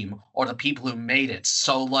production team or the people who made it?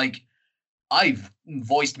 So like, I've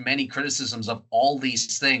voiced many criticisms of all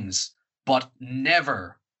these things, but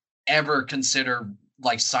never ever consider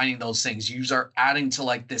like signing those things. You are adding to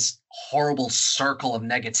like this horrible circle of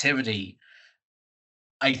negativity.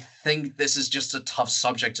 I think this is just a tough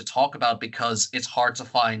subject to talk about, because it's hard to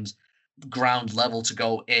find ground level to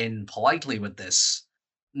go in politely with this.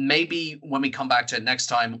 Maybe when we come back to it next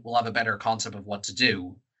time, we'll have a better concept of what to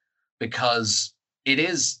do, because it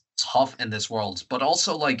is tough in this world, but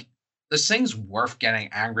also like, there's things worth getting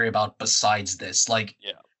angry about besides this. Like,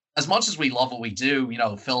 as much as we love what we do,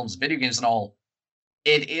 films, video games and all,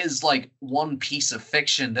 it is like one piece of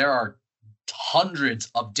fiction. There are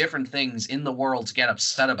hundreds of different things in the world to get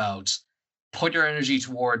upset about. Put your energy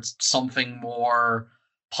towards something more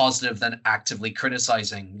positive than actively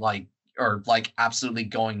criticizing, or absolutely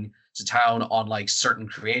going to town on like certain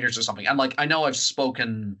creators or something. And like, I know I've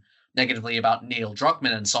spoken negatively about Neil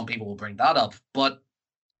Druckmann, and some people will bring that up, but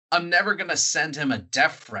I'm never going to send him a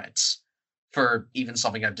death threat for even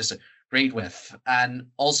something I've disagreed with. And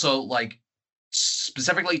also, like,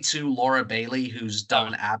 specifically to Laura Bailey, who's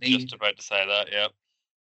done Abby. Just about to say that, yeah.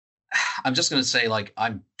 I'm just going to say, like,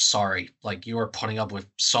 I'm sorry. Like, you are putting up with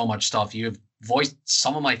so much stuff. You've voiced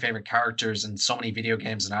some of my favorite characters in so many video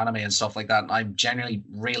games and anime and stuff like that. And I'm genuinely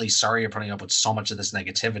really sorry you're putting up with so much of this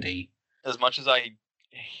negativity. As much as I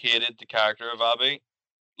hated the character of Abby,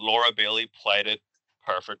 Laura Bailey played it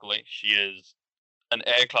perfectly. She is an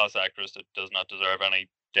A-class actress that does not deserve any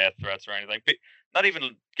death threats or anything. But not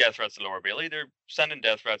even death threats to Laura Bailey. They're sending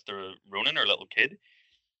death threats to Ronan, her little kid.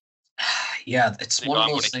 Yeah, it's one of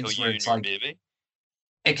those things where it's like, baby.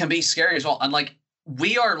 It can be scary as well. And like,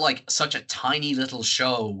 we are like such a tiny little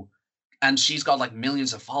show, and she's got like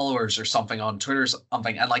millions of followers or something on Twitter or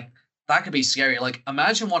something, and like that could be scary. Like,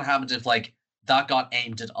 imagine what happens if like that got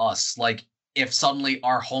aimed at us. Like, if suddenly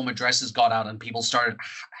our home addresses got out and people started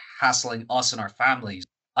hassling us and our families.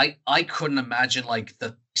 I couldn't imagine like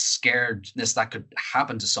the scaredness that could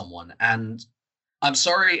happen to someone. And I'm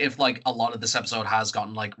sorry if like a lot of this episode has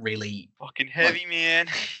gotten like really fucking heavy, man.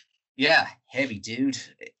 Yeah, heavy, dude.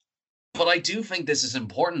 But I do think this is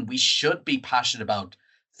important. We should be passionate about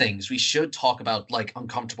things. We should talk about like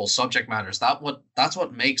uncomfortable subject matters. That's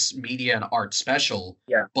what makes media and art special.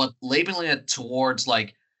 Yeah. But labeling it towards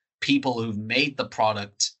like people who've made the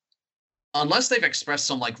product, unless they've expressed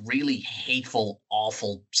some like really hateful,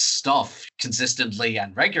 awful stuff consistently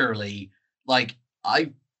and regularly, like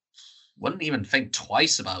I wouldn't even think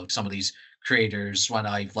twice about some of these creators when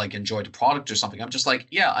I've like enjoyed a product or something. I'm just like,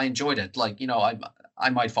 yeah, I enjoyed it. Like, you know, I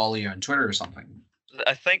might follow you on Twitter or something.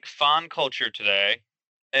 I think fan culture today,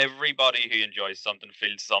 everybody who enjoys something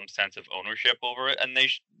feels some sense of ownership over it, and they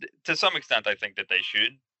to some extent I think that they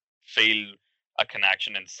should feel a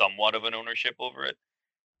connection and somewhat of an ownership over it.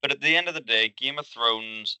 But at the end of the day, Game of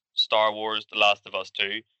Thrones, Star Wars, The Last of Us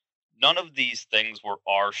 2, none of these things were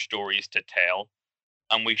our stories to tell,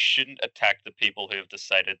 and we shouldn't attack the people who have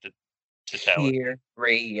decided to tell it.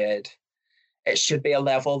 Period. It should be a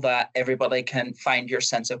level that everybody can find your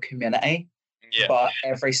sense of community, but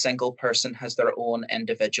every single person has their own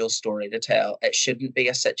individual story to tell. It shouldn't be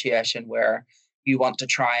a situation where you want to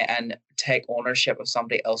try and take ownership of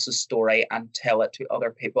somebody else's story and tell it to other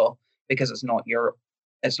people because it's not your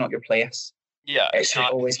place. Yeah, it should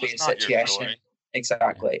always be a situation.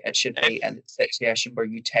 Exactly. It should be a situation where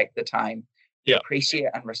you take the time to appreciate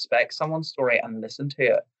and respect someone's story and listen to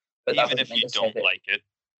it. But even if you don't like it.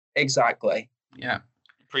 Exactly. Yeah.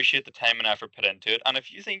 Appreciate the time and effort put into it. And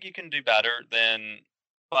if you think you can do better, then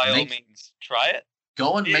by all means, try it.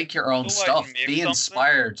 Go and make your own stuff. Be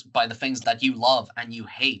inspired by the things that you love and you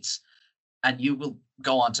hate. And you will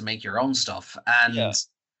go on to make your own stuff. And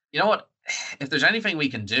you know what? If there's anything we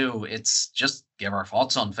can do, it's just give our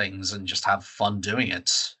thoughts on things and just have fun doing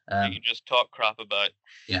it. You can just talk crap about.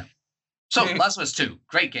 Yeah. So, Last of Us 2,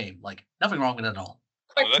 great game. Like, nothing wrong with it at all.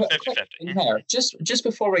 Just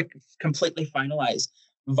before we completely finalize,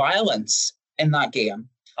 violence in that game.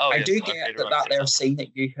 I do get that there scene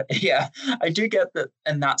that you, I do get that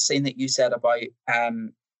in that scene that you said about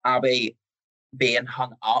Abby being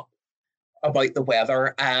hung up about the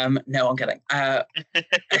weather. No, I'm kidding.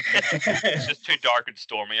 It's just too dark and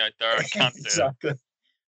stormy out there. I can't do it.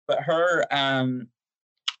 But her,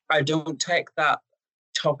 I don't take that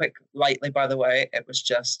topic lightly, by the way. It was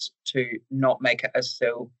just to not make it as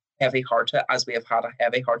so heavy-hearted as we have had a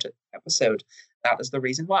heavy-hearted episode. That is the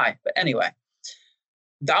reason why. But anyway,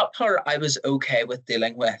 that part I was okay with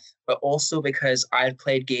dealing with, but also because I had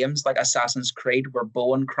played games like Assassin's Creed where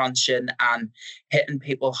bone crunching and hitting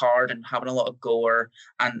people hard and having a lot of gore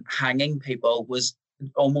and hanging people was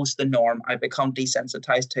almost the norm. I'd become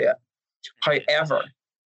desensitized to it. However,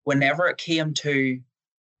 whenever it came to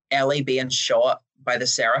Ellie being shot by the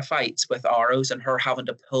Seraphites with arrows and her having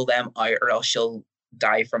to pull them out or else she'll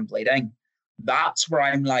die from bleeding, that's where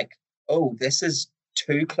I'm like, oh, this is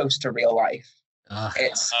too close to real life.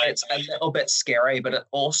 It's a little bit scary, but it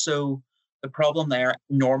also, the problem there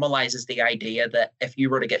normalizes the idea that if you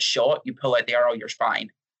were to get shot, you pull out the arrow, you're fine.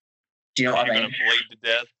 Do you know what I mean? You're going to bleed to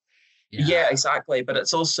death. Yeah, exactly. But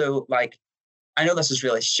it's also like, I know this is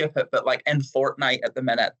really stupid, but like in Fortnite at the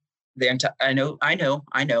minute, I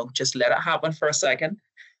know. Just let it happen for a second.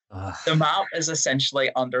 The map is essentially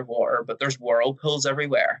underwater, but there's whirlpools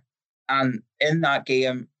everywhere. And in that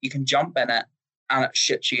game, you can jump in it and it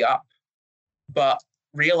shits you up. But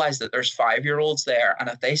realize that there's 5-year-olds there, and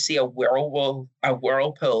if they see a whirlpool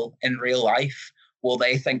in real life, will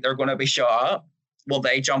they think they're going to be shot up? Will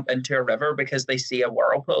they jump into a river because they see a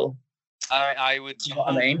whirlpool? I would. Do you know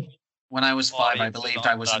what I mean? When I was 5, I it's believed not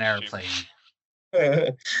I was an that airplane.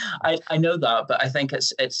 I know that, but I think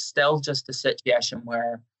it's still just a situation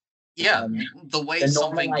where Yeah, um, the way the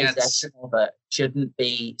something gets... normalization of it shouldn't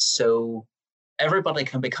be so. Everybody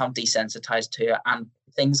can become desensitized to it, and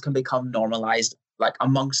things can become normalized, like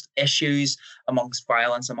amongst issues, amongst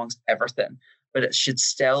violence, amongst everything. But it should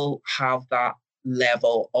still have that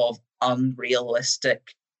level of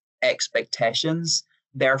unrealistic expectations.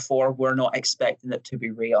 Therefore, we're not expecting it to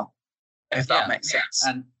be real, if that makes sense.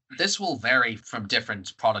 And this will vary from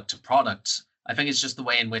different product to product. I think it's just the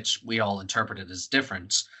way in which we all interpret it is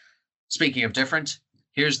different. Speaking of different,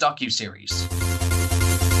 here's docuseries.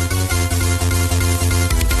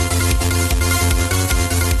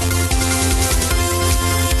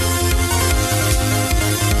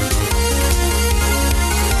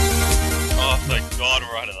 Oh, thank God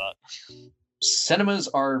we're out of that. Cinemas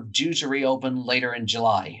are due to reopen later in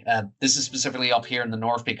July. This is specifically up here in the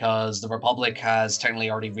north because the Republic has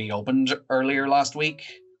technically already reopened earlier last week.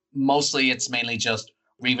 Mostly it's mainly just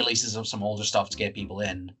re-releases of some older stuff to get people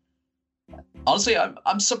in. Honestly,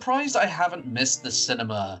 I'm surprised I haven't missed the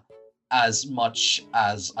cinema as much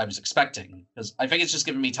as I was expecting, because I think it's just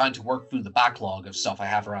given me time to work through the backlog of stuff I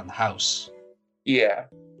have around the house. Yeah.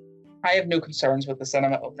 I have no concerns with the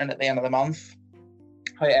cinema opening at the end of the month.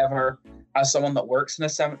 However, as someone that works in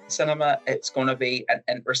a cinema, it's going to be an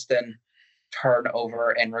interesting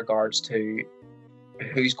turnover in regards to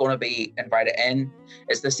who's going to be invited in.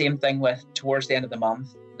 It's the same thing with towards the end of the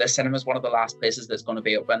month. The cinema is one of the last places that's going to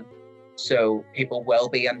be open. So people will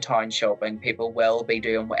be in town shopping. People will be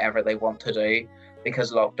doing whatever they want to do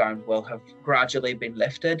because lockdown will have gradually been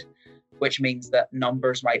lifted, which means that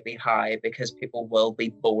numbers might be high because people will be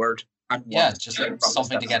bored. And just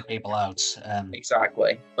something to get people out.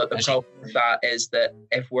 Exactly. But the problem with that is that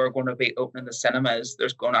if we're going to be opening the cinemas,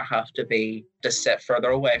 there's going to have to be to sit further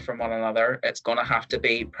away from one another. It's going to have to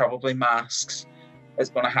be probably masks. It's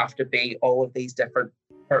going to have to be all of these different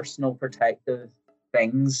personal protective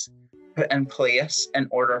things put in place in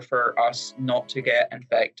order for us not to get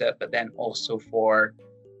infected, but then also for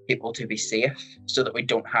people to be safe so that we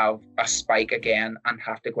don't have a spike again and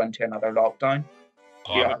have to go into another lockdown.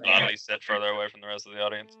 Oh, I would gladly sit further away from the rest of the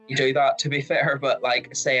audience. You do that, to be fair, but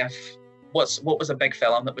like, say if what was a big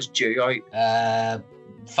film that was due out?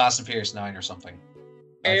 Fast and Furious 9 or something.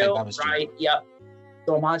 I think that was right, due. Yeah.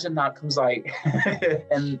 So imagine that comes out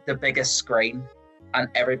in the biggest screen and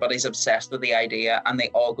everybody's obsessed with the idea and they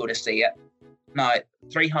all go to see it. Now,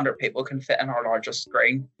 300 people can fit in our largest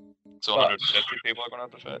screen. So 150 people are going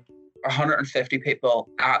to have to fit? 150 people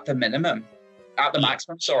at the minimum, at the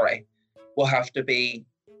maximum, will have to be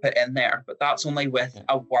put in there. But that's only with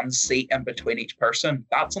a one seat in between each person.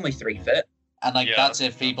 That's only 3 feet. And that's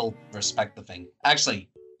if people respect the thing. Actually,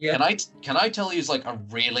 can I tell you like a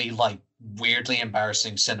really like weirdly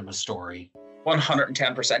embarrassing cinema story?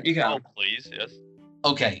 110% you can. Oh, please, yes.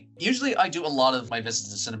 Okay, usually I do a lot of my visits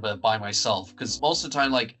to cinema by myself because most of the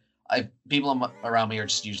time, like, people around me are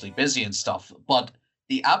just usually busy and stuff. But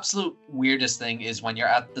the absolute weirdest thing is when you're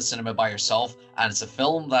at the cinema by yourself and it's a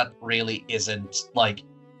film that really isn't like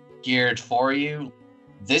geared for you.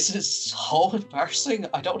 This is so embarrassing.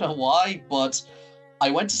 I don't know why, but I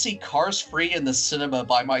went to see Cars 3 in the cinema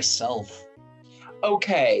by myself.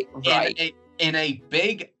 Okay, right. In a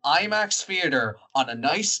big IMAX theater on a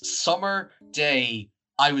nice summer day.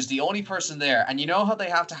 I was the only person there, and you know how they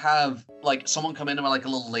have to have like someone come in with like a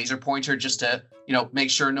little laser pointer just to,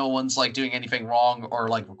 make sure no one's like doing anything wrong or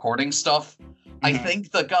like recording stuff. Mm-hmm. I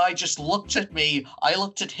think the guy just looked at me, I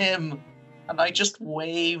looked at him, and I just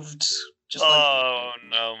waved.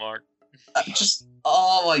 No, Mark.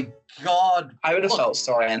 Oh my God. I would have felt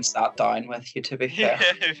sorry and sat down with you, to be fair.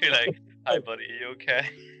 If you're like, hi buddy, are you okay?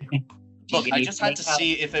 Look, I just had to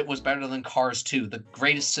see if it was better than Cars 2, the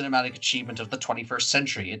greatest cinematic achievement of the 21st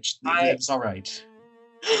century. It was all right.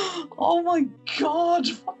 Oh my God,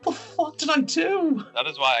 what the fuck did I do? That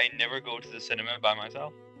is why I never go to the cinema by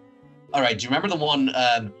myself. All right, do you remember the one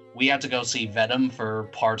we had to go see Venom for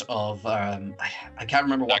part of, I can't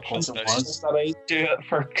remember what course it was. Do it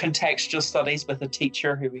for contextual studies with a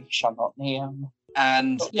teacher who we shall not name.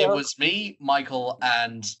 And it was me, Michael,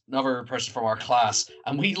 and another person from our class,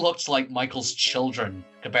 and we looked like Michael's children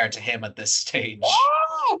compared to him at this stage.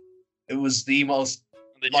 Oh! It was the most...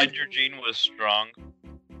 The ginger gene was strong.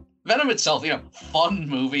 Venom itself, fun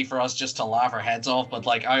movie for us just to laugh our heads off, but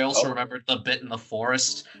like I also remembered the bit in the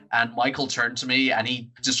forest, and Michael turned to me and he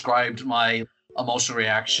described my emotional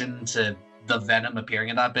reaction to the Venom appearing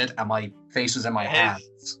in that bit, and my face was in my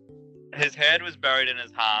hands. His head was buried in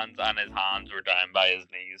his hands, and his hands were down by his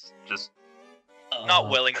knees, just not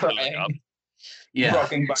willing to look up. Yeah.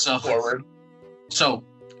 Rocking back and forward. So,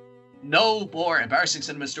 no more embarrassing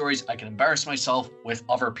cinema stories. I can embarrass myself with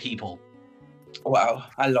other people. Wow,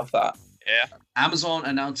 I love that. Yeah. Amazon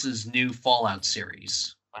announces new Fallout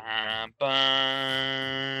series. Bum,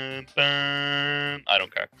 bum, bum. I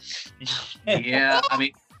don't care. Yeah, I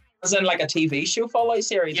mean, As in like a TV show Fallout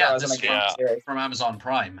series, Yeah, or as in a this- game yeah. series? from Amazon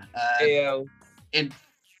Prime. Ew. In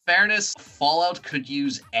fairness, Fallout could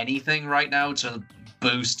use anything right now to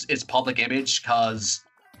boost its public image, because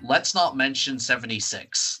let's not mention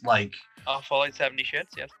 76. Like, Oh, Fallout 70 shits,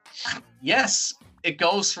 yes. yes, it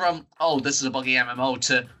goes from, oh, this is a buggy MMO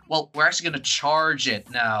to, well, we're actually going to charge it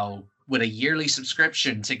now with a yearly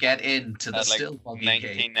subscription to get into the At like still buggy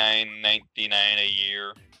game. $99.99 a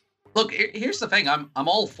year. Look, here's the thing. I'm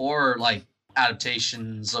all for like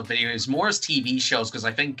adaptations of videos, more as TV shows, because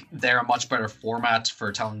I think they're a much better format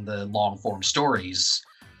for telling the long form stories.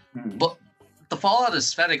 But the Fallout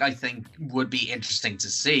aesthetic, I think, would be interesting to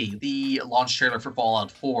see. The launch trailer for Fallout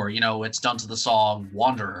 4, you know, it's done to the song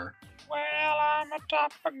Wanderer. Well, I'm a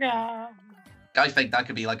top guy. I think that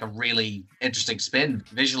could be like a really interesting spin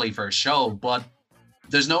visually for a show, but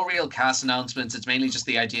there's no real cast announcements. It's mainly just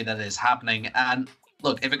the idea that it is happening. And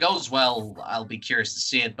look, if it goes well, I'll be curious to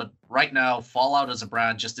see it. But right now, Fallout as a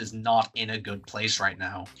brand just is not in a good place right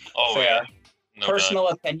now. Oh, Fair. yeah. No Personal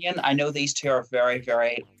opinion, I know these two are very,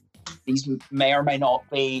 very. These may or may not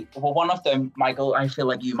be. Well, one of them, Michael, I feel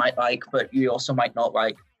like you might like, but you also might not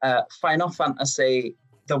like. Final Fantasy,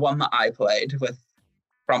 the one that I played with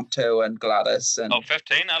Prompto and Gladys and doubt. Oh,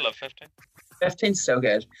 15? I love 15. 15's so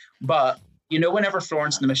good. But you know, whenever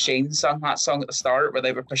Florence and the Machine sung that song at the start where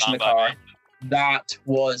they were pushing Stand the by car, me. that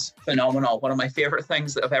was phenomenal. One of my favorite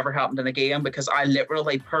things that have ever happened in a game, because I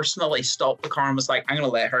literally personally stopped the car and was like, I'm gonna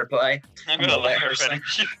let her play. I'm gonna let her sing.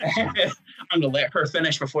 finish. I'm gonna let her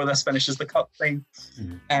finish before this finishes the cutscene.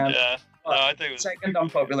 Yeah. No, I think it was. Second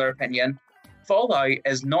unpopular opinion, Fallout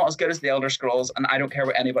is not as good as the Elder Scrolls, and I don't care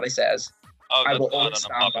what anybody says. Oh, I that's will not always an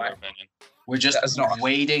stand unpopular by it. opinion. We're just That is not-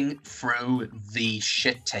 wading through the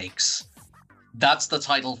shit takes. That's the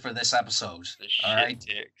title for this episode. The All shit right.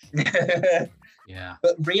 takes. Yeah.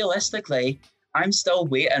 But realistically, I'm still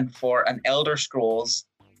waiting for an Elder Scrolls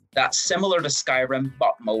that's similar to Skyrim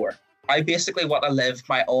but more. I basically want to live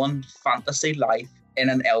my own fantasy life in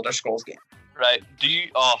an Elder Scrolls game. Right. Do you?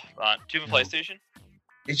 Oh, man. Do you have a No. PlayStation?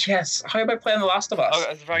 Yes. How about playing The Last of Us? Oh,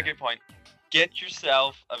 that's a very good point. Get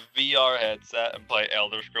yourself a VR headset and play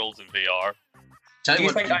Elder Scrolls in VR. Tell Do you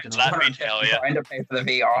you what, think you I'm can- Let me tell ya. trying to pay for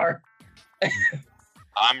the VR?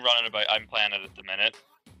 I'm running about. I'm playing it at the minute.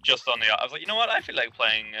 Just on the. I was like, you know what? I feel like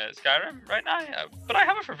playing Skyrim right now, but I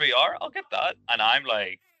have it for VR. I'll get that. And I'm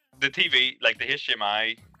like, the TV, like the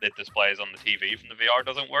HDMI that displays on the TV from the VR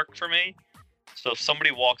doesn't work for me. So if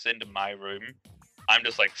somebody walks into my room, I'm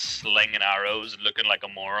just like slinging arrows, looking like a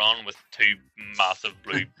moron with two massive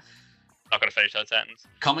blue. Not gonna finish that sentence.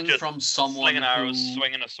 coming Just from someone Slinging arrows, who,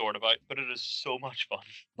 swinging a sword about, but it is so much fun.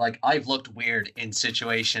 like, I've looked weird in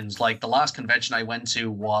situations. Like, the last convention I went to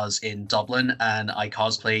was in Dublin, and I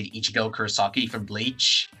cosplayed Ichigo Kurosaki from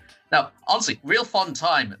Bleach. Now, honestly, real fun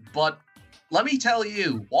time, but let me tell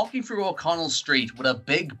you, walking through O'Connell Street with a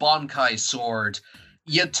big Bonkai sword,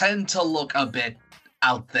 you tend to look a bit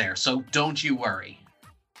out there, so don't you worry.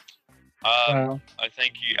 Wow. I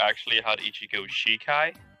think you actually had Ichigo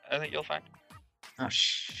Shikai. I think you'll find Oh,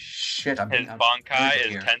 shit, I'm his I'm Bankai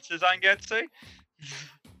moving is here. Tensuzan Getsu.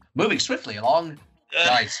 Moving swiftly along,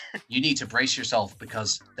 guys, you need to brace yourself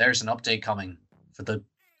because there's an update coming for the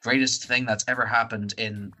greatest thing that's ever happened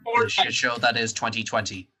in the shit show that is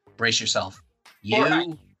 2020. Brace yourself. You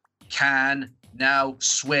Fortnite. can now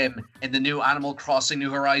swim in the new Animal Crossing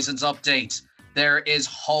New Horizons update. There is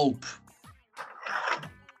hope.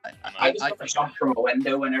 I just want to jump from a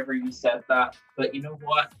window whenever you said that, but you know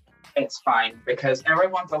what? It's fine because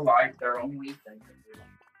everyone's allowed their own wee thing.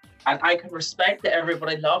 And I can respect that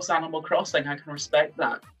everybody loves Animal Crossing. I can respect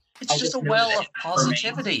that. It's I just just a know well that of it's for me.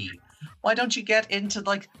 positivity. Why don't you get into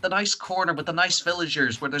like the nice corner with the nice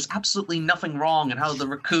villagers where there's absolutely nothing wrong and how the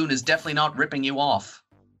raccoon is definitely not ripping you off?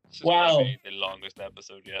 This is gonna Wow. be the longest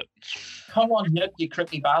episode yet. Come on, Nick, you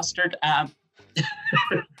creepy bastard.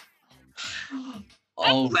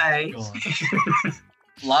 Oh, Anyway. God.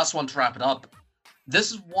 Last one to wrap it up.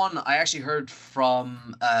 This is one I actually heard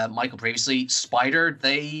from Michael previously. Spider,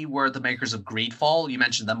 they were the makers of Greedfall. You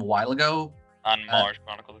mentioned them a while ago. And Mars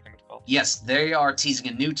Chronicles, I think it's called. Yes, they are teasing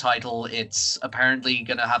a new title. It's apparently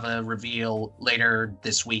going to have a reveal later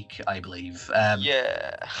this week, I believe.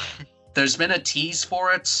 Yeah. There's been a tease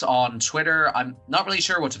for it on Twitter. I'm not really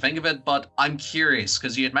sure what to think of it, but I'm curious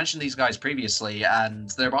because you had mentioned these guys previously, and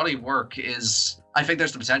their body of work is I think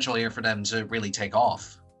there's the potential here for them to really take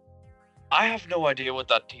off. I have no idea what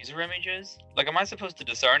that teaser image is. Like, am I supposed to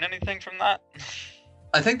discern anything from that?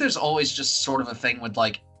 I think there's always just sort of a thing with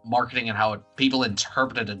like marketing and how people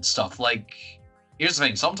interpret it and stuff. Like, here's the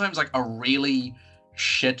thing: sometimes like a really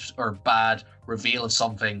shit or bad reveal of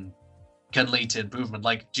something can lead to improvement.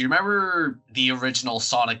 Like, do you remember the original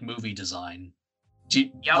Sonic movie design?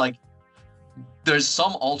 Yep. Like, there's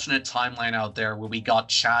some alternate timeline out there where we got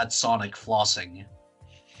Chad Sonic flossing.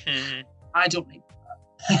 I don't think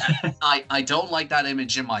I don't like that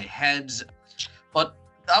image in my head, but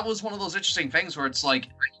that was one of those interesting things where it's like,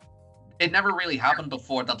 it never really happened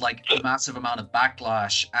before that like a massive amount of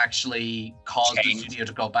backlash actually caused the studio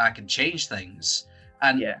to go back and change things.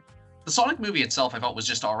 And yeah. the Sonic movie itself I thought was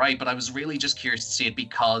just alright, but I was really just curious to see it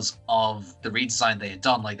because of the redesign they had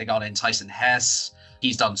done. Like, they got in Tyson Hesse.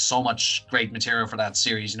 He's done so much great material for that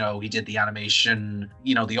series. You know, he did the animation,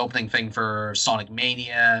 you know, the opening thing for Sonic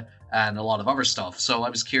Mania and a lot of other stuff. So I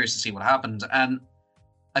was curious to see what happened. And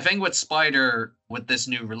I think with Spider, with this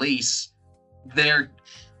new release, their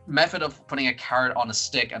method of putting a carrot on a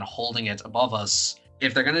stick and holding it above us,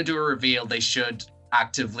 if they're going to do a reveal, they should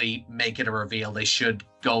actively make it a reveal. They should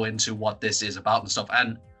go into what this is about and stuff.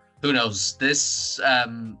 And who knows, this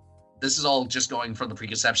is all just going from the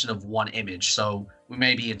preconception of one image, so we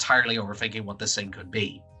may be entirely overthinking what this thing could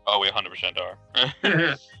be. Oh, we 100%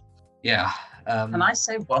 are. Yeah. Can I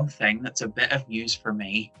say one thing that's a bit of news for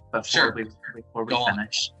me before we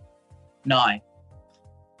finish? Now,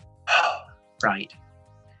 right.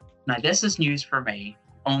 Now, this is news for me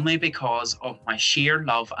only because of my sheer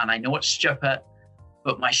love, and I know it's stupid,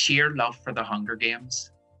 but my sheer love for the Hunger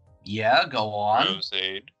Games. Yeah, go on.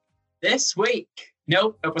 Proceed. This week,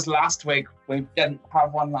 nope, it was last week. We didn't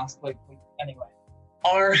have one last week. Anyway,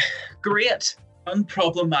 our great,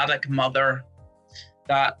 unproblematic mother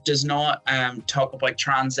that does not talk about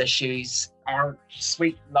trans issues, our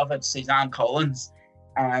sweet, beloved Suzanne Collins,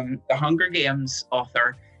 the Hunger Games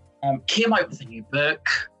author, came out with a new book.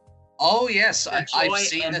 Oh, yes, I've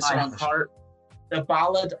seen this one. The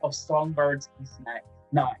Ballad of Songbirds and Snakes.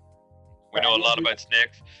 Now, we know a lot about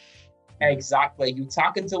snakes. Exactly. You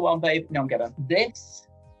talking to one, babe? No, I'm kidding. This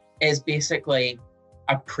is basically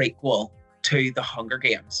a prequel to the Hunger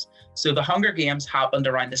Games. So the Hunger Games happened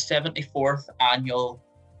around the 74th annual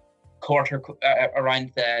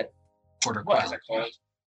around the Quarter. What is it called?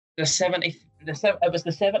 It was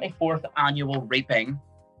the 74th annual reaping,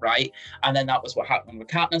 right? And then that was what happened with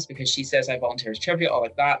Katniss, because she says I volunteer as tribute, all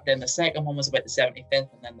like that. Then the second one was about the 75th,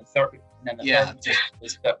 and then the third,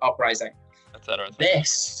 was the uprising.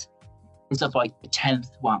 This is about the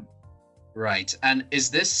 10th one. Right. And is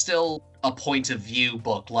this still a point of view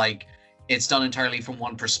book? Like, it's done entirely from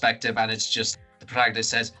one perspective, and it's just the protagonist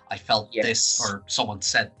says, I felt this, or someone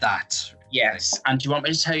said that. Yes. And do you want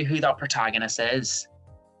me to tell you who that protagonist is?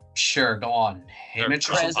 Sure, go on.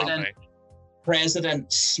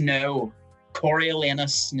 President Snow,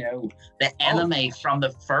 Coriolanus Snow, the enemy from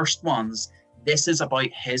the first ones. This is about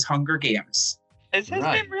his Hunger Games. Is his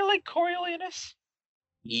name really Coriolanus?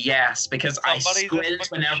 Yes, because I squealed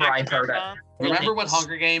whenever I heard it. Remember with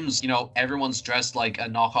Hunger Games, you know, everyone's dressed like a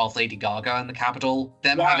knockoff Lady Gaga in the Capitol?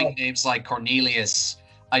 Them having names like Cornelius,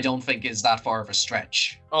 I don't think is that far of a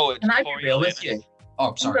stretch. Oh, it's Can I be real with you?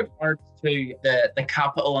 Oh, sorry. In regards to the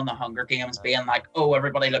Capitol and the Hunger Games being like, oh,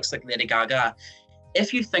 everybody looks like Lady Gaga.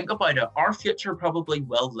 If you think about it, our future probably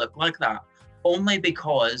will look like that. Only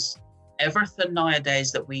because everything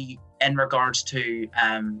nowadays that we, in regards to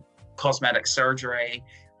cosmetic surgery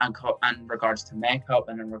and in regards to makeup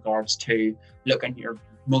and in regards to looking your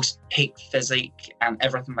most peak physique and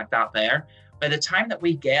everything like that there, by the time that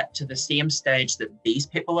we get to the same stage that these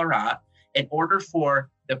people are at, in order for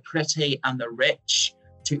the pretty and the rich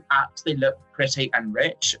to actually look pretty and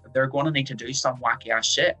rich, they're going to need to do some wacky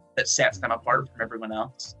ass shit that sets them apart from everyone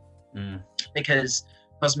else. Because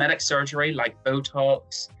cosmetic surgery like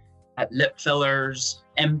Botox, lip fillers,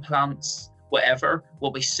 implants, whatever,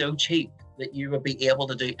 will be so cheap that you will be able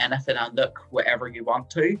to do anything and look whatever you want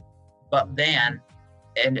to. But then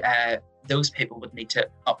those people would need to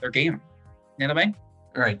up their game. You know what I mean?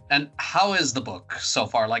 Right. And how is the book so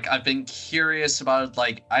far? Like, I've been curious about it.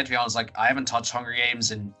 Like, I have to be honest, like, I haven't touched Hunger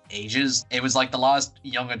Games in ages. It was like the last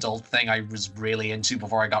young adult thing I was really into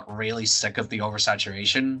before I got really sick of the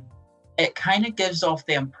oversaturation. It kind of gives off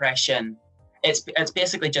the impression, it's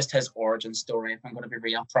basically just his origin story, if I'm going to be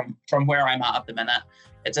real, from where I'm at the minute.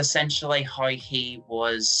 It's essentially how he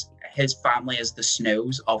was, his family is the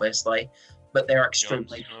Snows, obviously, but they're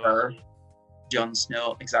extremely poor. Jon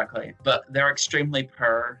Snow, exactly. But they're extremely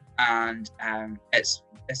poor, and it's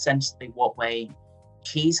essentially what way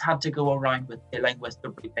he's had to go around with dealing with the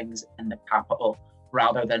briefings in the capital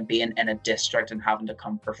rather than being in a district and having to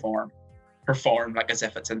come perform like as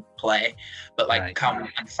if it's in play, but like come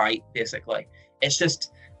and fight basically. It's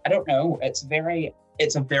just, I don't know, it's a very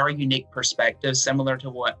unique perspective, similar to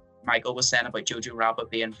what Michael was saying about Jojo Rabbit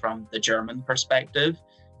being from the German perspective.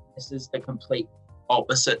 This is the complete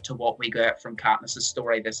opposite to what we get from Katniss's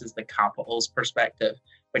story. This is the capital's perspective,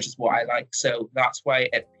 which is what I like. So that's why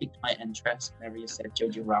it piqued my interest whenever you said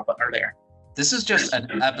Jojo Rabbit earlier. This is just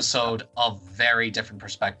an episode of very different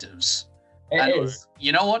perspectives. It is.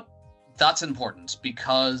 You know what? That's important,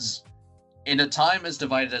 because in a time as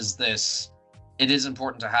divided as this, it is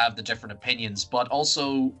important to have the different opinions, but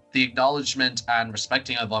also the acknowledgement and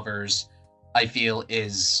respecting of others, I feel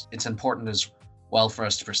it's important as well for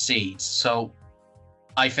us to proceed. So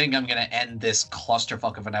I think I'm going to end this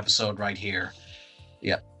clusterfuck of an episode right here.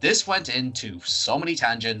 Yeah, this went into so many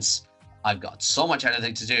tangents. I've got so much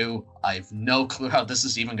editing to do. I've no clue how this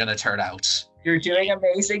is even going to turn out. You're doing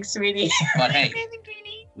amazing, sweetie. But hey,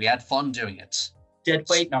 we had fun doing it. Did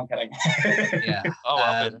wait? No, I'm kidding. Yeah. Oh,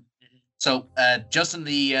 well. So just in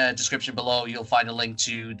the description below, you'll find a link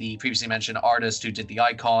to the previously mentioned artist who did the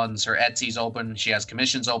icons. Her Etsy's open. She has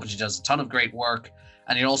commissions open. She does a ton of great work.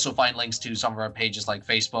 And you'll also find links to some of our pages like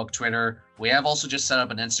Facebook, Twitter. We have also just set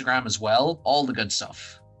up an Instagram as well. All the good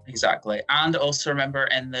stuff. Exactly. And also remember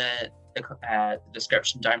in the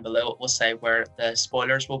description down below, it will say where the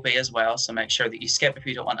spoilers will be as well. So make sure that you skip if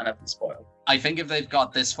you don't want anything spoiled. I think if they've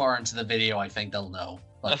got this far into the video, I think they'll know.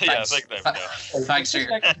 But Yeah, I think they will. Thanks for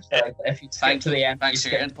your If you skip to the end, thanks for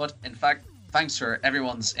your input. In fact, thanks for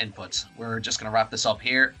everyone's input. We're just going to wrap this up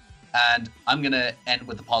here. And I'm going to end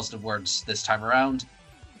with the positive words this time around.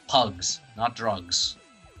 Pugs, not drugs.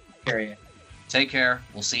 Period. Take care.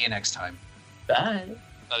 We'll see you next time. Bye.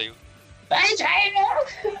 Adieu. Bye,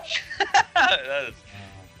 China. That is,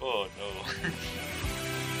 oh no.